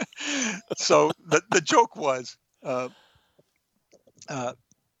 So the joke was that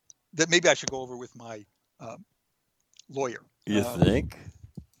maybe I should go over with my lawyer. You think?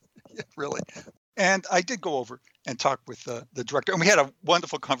 Yeah, really. And I did go over and talk with the director, and we had a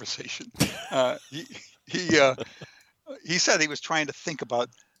wonderful conversation. He said he was trying to think about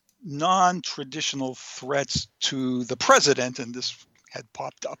non-traditional threats to the president, and this had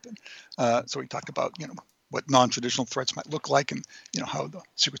popped up. And so he talked about, what non-traditional threats might look like, and how the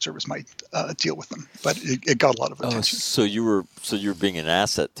Secret Service might deal with them. But it got a lot of attention. So you were being an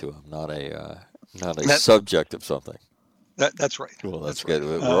asset to him, not a subject of something. That's right. Well, that's good.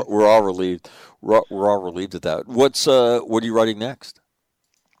 Right. We're all relieved. We're all relieved at that. What are you writing next?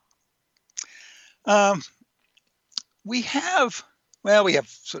 We have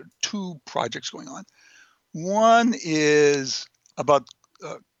sort of 2 projects going on. One is about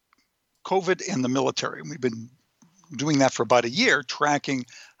COVID and the military. And we've been doing that for about a year, tracking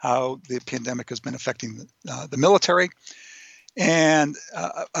how the pandemic has been affecting the military. And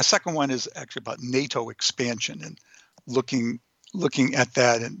a second one is actually about NATO expansion and looking at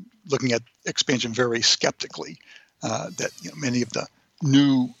that and looking at expansion very skeptically. That many of the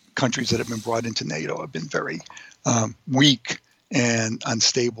new countries that have been brought into NATO have been very weak and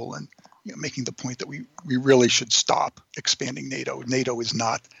unstable, and making the point that we really should stop expanding NATO. NATO is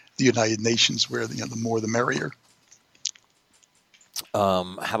not the United Nations, where the more the merrier.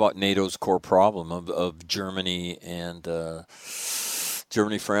 How about NATO's core problem of Germany and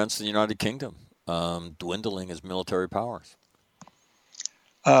Germany, France, and the United Kingdom dwindling as military powers?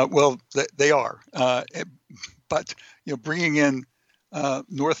 Well, they are, but bringing in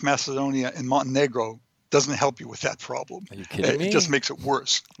North Macedonia and Montenegro doesn't help you with that problem. Are you kidding me? It just makes it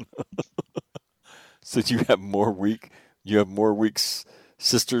worse. So you have more weak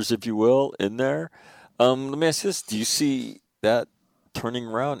sisters, if you will, in there. Let me ask this: do you see that turning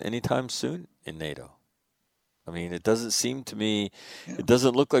around anytime soon in NATO? I mean, it doesn't seem to me. Yeah. It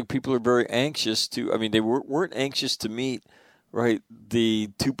doesn't look like people are very anxious to. I mean, they weren't anxious to meet the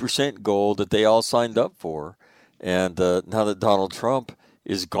 2% goal that they all signed up for, and now that Donald Trump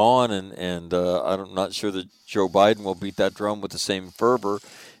is gone, and I'm not sure that Joe Biden will beat that drum with the same fervor,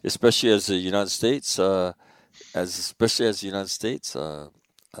 especially as the United States,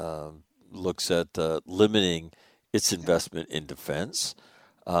 looks at limiting its investment in defense.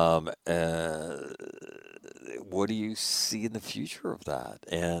 What do you see in the future of that?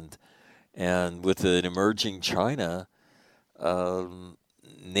 And with an emerging China,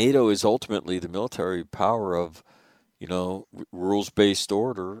 NATO is ultimately the military power of, rules-based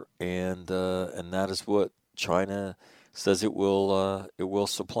order, and that is what China says it will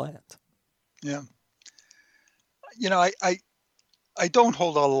supplant. Yeah. I don't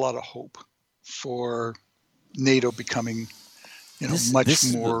hold out a lot of hope for NATO becoming, This much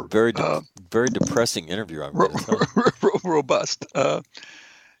is more a very depressing interview. I'm going to tell you. robust. The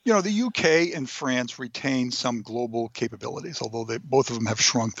UK and France retain some global capabilities, although both of them have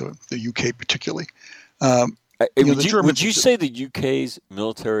shrunk. The UK particularly. Would you say the UK's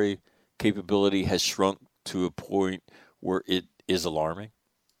military capability has shrunk to a point where it is alarming?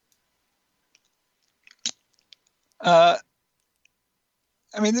 Yes,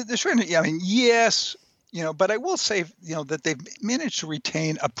 but I will say, that they've managed to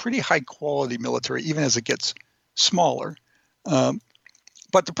retain a pretty high quality military, even as it gets smaller.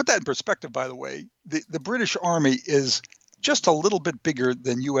 But to put that in perspective, by the way, the British Army is just a little bit bigger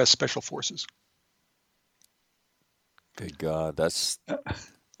than U.S. Special Forces. Good God, that's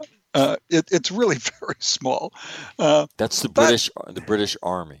it's really very small. That's the British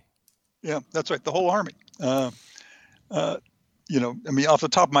Army. Yeah, that's right. The whole army. Off the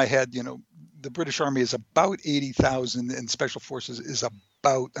top of my head, the British Army is about 80,000, and Special Forces is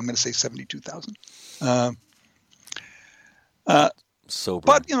about, I'm going to say 72,000. But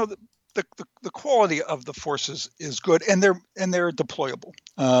the quality of the forces is good, and they're deployable.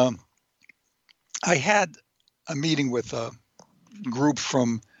 I had a meeting with a group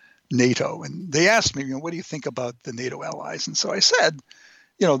from NATO, and they asked me, what do you think about the NATO allies? And so I said,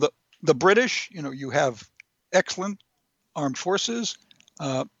 the British, you have excellent armed forces.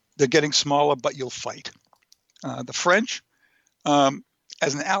 They're getting smaller, but you'll fight. The French,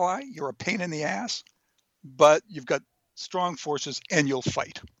 as an ally, you're a pain in the ass, but you've got strong forces and you'll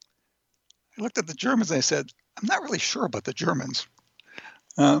fight. I looked at the Germans and I said, I'm not really sure about the Germans.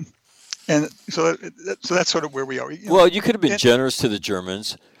 And so that's sort of where we are. Well, you could have been generous to the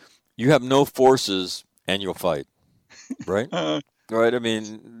Germans. You have no forces and you'll fight, right? Right. I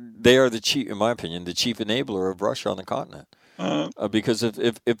mean, they are in my opinion, the chief enabler of Russia on the continent. Because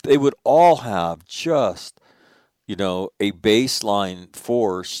if they would all have just, a baseline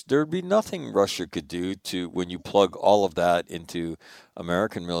force, there'd be nothing Russia could do when you plug all of that into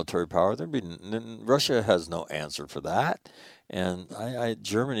American military power. Russia has no answer for that. And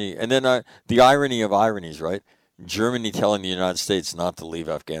Germany, and then the irony of ironies, right? Germany telling the United States not to leave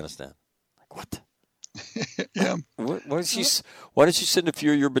Afghanistan. Like, what? Yeah. Why don't you send a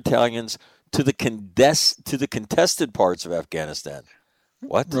few of your battalions to the contested parts of Afghanistan?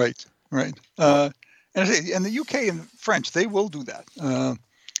 What? Right. And the UK and French, they will do that.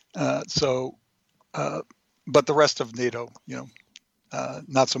 But the rest of NATO,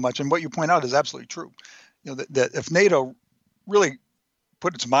 not so much. And what you point out is absolutely true. That if NATO really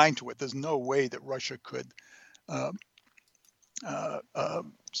put its mind to it, there's no way that Russia could,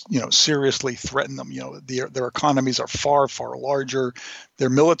 seriously threaten them. Their economies are far, far larger. Their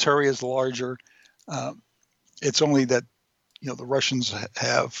military is larger. It's only that, the Russians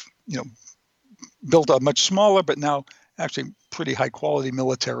have, built a much smaller, but now actually pretty high quality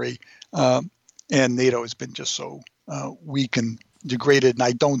military. And NATO has been just so weak and degraded. And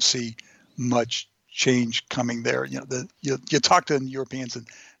I don't see much change coming there. You talk to the Europeans and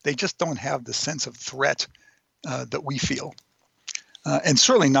they just don't have the sense of threat that we feel. And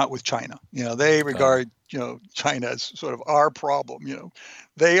certainly not with China. They regard, China as sort of our problem.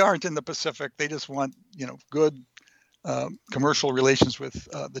 They aren't in the Pacific. They just want, good commercial relations with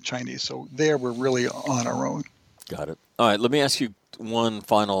the Chinese. So there we're really on our own. Got it. All right. Let me ask you one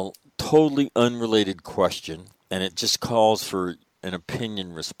final, totally unrelated question, and it just calls for an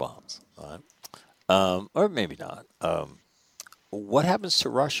opinion response. All right. Or maybe not. What happens to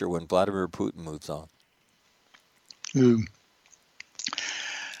Russia when Vladimir Putin moves on?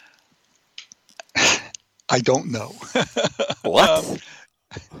 I don't know. What?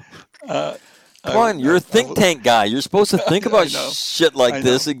 Come on, you're a think tank guy. You're supposed to think about shit like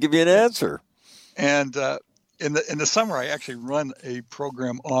this and give you an answer. And in the summer, I actually run a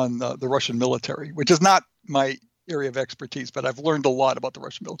program on the Russian military, which is not my area of expertise, but I've learned a lot about the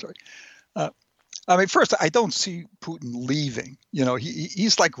Russian military. First, I don't see Putin leaving.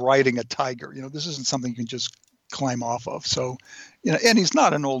 He's like riding a tiger. This isn't something you can just climb off of. So, and he's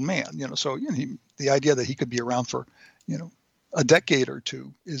not an old man. So the idea that he could be around for, a decade or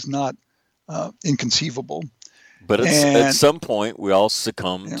two is not inconceivable. But at some point, we all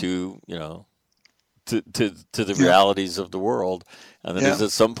succumb to the realities of the world, and then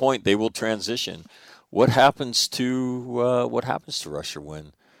at some point they will transition. What happens to Russia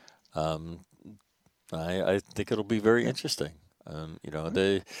when? I think it'll be very interesting.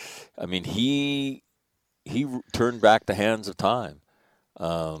 He turned back the hands of time,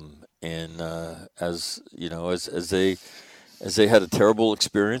 and as they had a terrible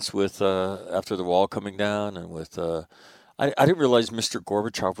experience with after the wall coming down, and with I didn't realize Mr.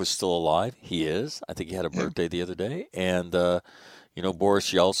 Gorbachev was still alive. He is. I think he had a birthday the other day. And,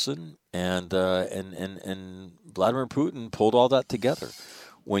 Boris Yeltsin and Vladimir Putin pulled all that together.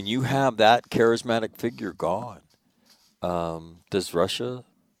 When you have that charismatic figure gone, does Russia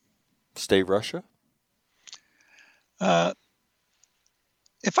stay Russia?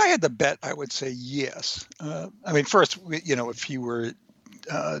 If I had to bet, I would say yes. First, if he were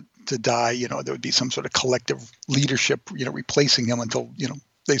to die, there would be some sort of collective leadership, replacing him until,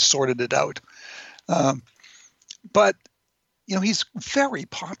 they sorted it out. But, he's very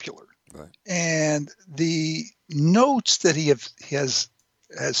popular. Right. And the notes that he has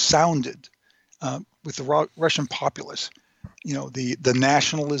sounded with the Russian populace, the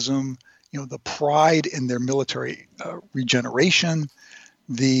nationalism, the pride in their military regeneration,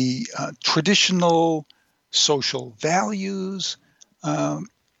 the traditional social values, and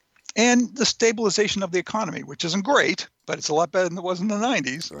the stabilization of the economy, which isn't great, but it's a lot better than it was in the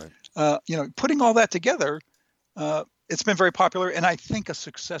 90s. Right. Putting all that together, it's been very popular, and I think a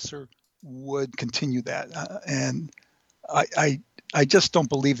successor would continue that. And I just don't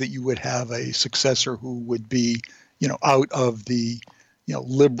believe that you would have a successor who would be, out of the,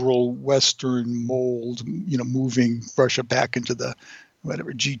 liberal Western mold, moving Russia back into the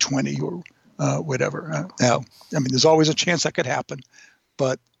whatever G20 or whatever. Now, there's always a chance that could happen,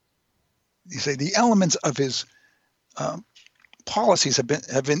 but you say the elements of his policies have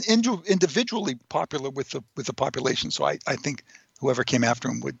been individually popular with the population. So I think whoever came after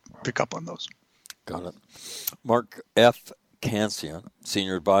him would pick up on those. Got it. Mark F. Cancian,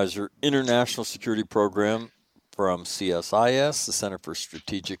 Senior Advisor, International Security Program from CSIS, the Center for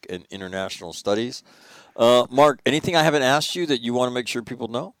Strategic and International Studies. Mark, anything I haven't asked you that you want to make sure people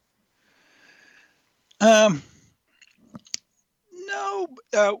know? No.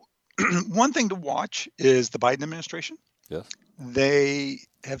 One thing to watch is the Biden administration. Yes. They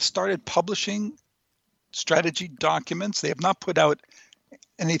have started publishing strategy documents. They have not put out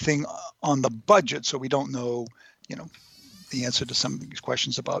anything on the budget, so we don't know, the answer to some of these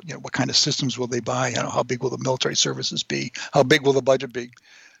questions about, what kind of systems will they buy? How big will the military services be? How big will the budget be?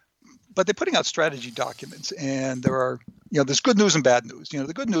 But they're putting out strategy documents, and there are, there's good news and bad news.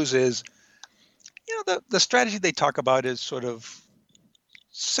 The good news is, the strategy they talk about is sort of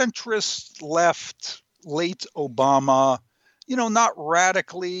centrist left, late Obama, not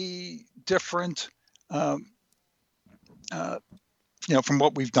radically different, from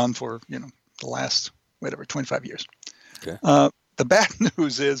what we've done for, the last, 25 years. Okay. The bad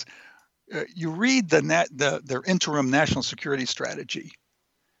news is you read their interim national security strategy,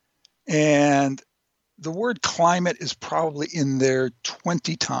 and the word climate is probably in there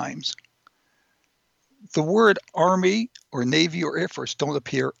 20 times. The word Army or Navy or Air Force don't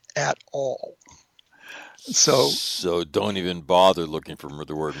appear at all. So don't even bother looking for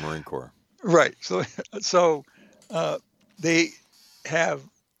the word Marine Corps. Right. So they have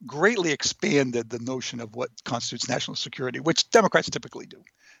greatly expanded the notion of what constitutes national security, which Democrats typically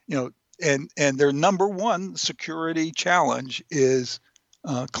do. And their number one security challenge is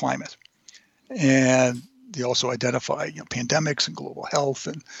climate. And they also identify pandemics and global health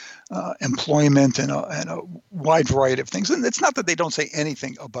and employment and a wide variety of things. And it's not that they don't say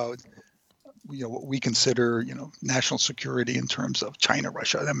anything about what we consider national security in terms of China,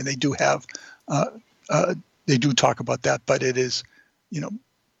 Russia. They do have they do talk about that, but it is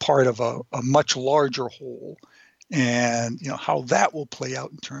part of a much larger whole. And how that will play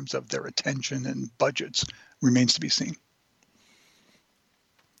out in terms of their attention and budgets remains to be seen.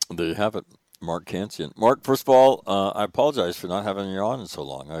 There you have it. Mark Cancian. Mark, first of all, I apologize for not having you on in so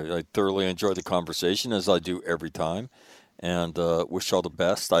long. I thoroughly enjoy the conversation, as I do every time, and wish you all the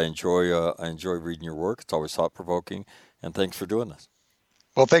best. I enjoy reading your work. It's always thought-provoking, and thanks for doing this.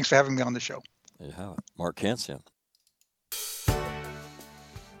 Well, thanks for having me on the show. There you have it. Mark Cancian.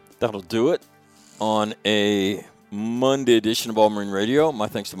 That'll do it on a Monday edition of All Marine Radio. My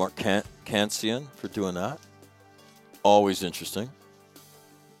thanks to Mark Cancian for doing that. Always interesting.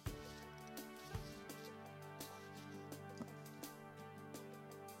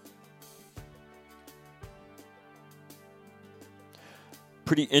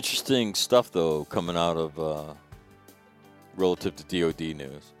 Pretty interesting stuff, though, coming out of relative to DOD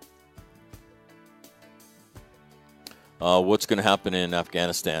news. What's going to happen in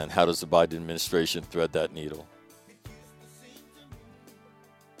Afghanistan? How does the Biden administration thread that needle?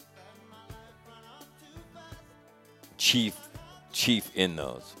 Chief in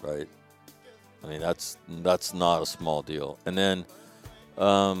those, right? That's not a small deal. And then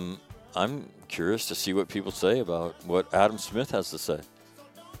I'm curious to see what people say about what Adam Smith has to say.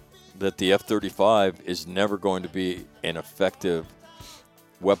 that the F-35 is never going to be an effective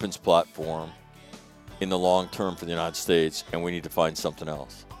weapons platform in the long term for the United States, and we need to find something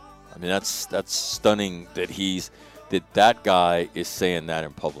else. I mean, that's stunning that that guy is saying that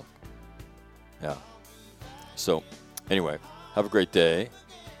in public. Yeah. So, anyway, have a great day.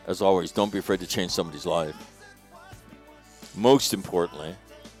 As always, don't be afraid to change somebody's life. Most importantly,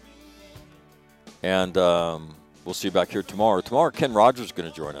 and we'll see you back here tomorrow. Tomorrow, Ken Rogers is going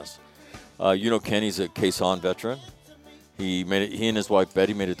to join us. Ken, he's a Quezon veteran. He and his wife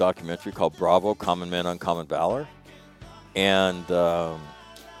Betty made a documentary called Bravo: Common Men, Uncommon Valor, and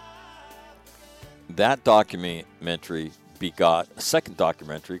that documentary begot a second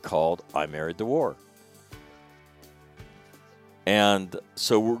documentary called I Married the War. And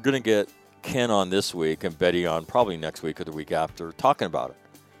so we're going to get Ken on this week and Betty on probably next week or the week after, talking about it.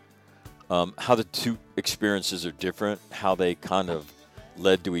 How the two experiences are different, how they kind of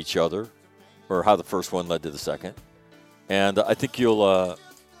led to each other, or how the first one led to the second. And I think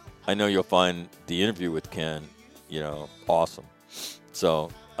I know you'll find the interview with Ken, awesome. So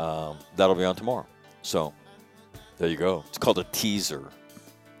that'll be on tomorrow. So there you go. It's called a teaser.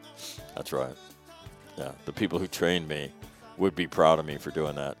 That's right. Yeah, the people who trained me would be proud of me for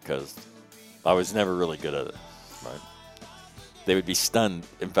doing that because I was never really good at it. Right? They would be stunned,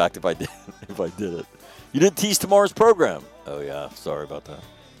 in fact, if I did it. You didn't tease tomorrow's program. Oh, yeah. Sorry about that.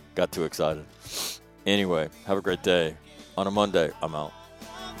 Got too excited. Anyway, have a great day. On a Monday, I'm out.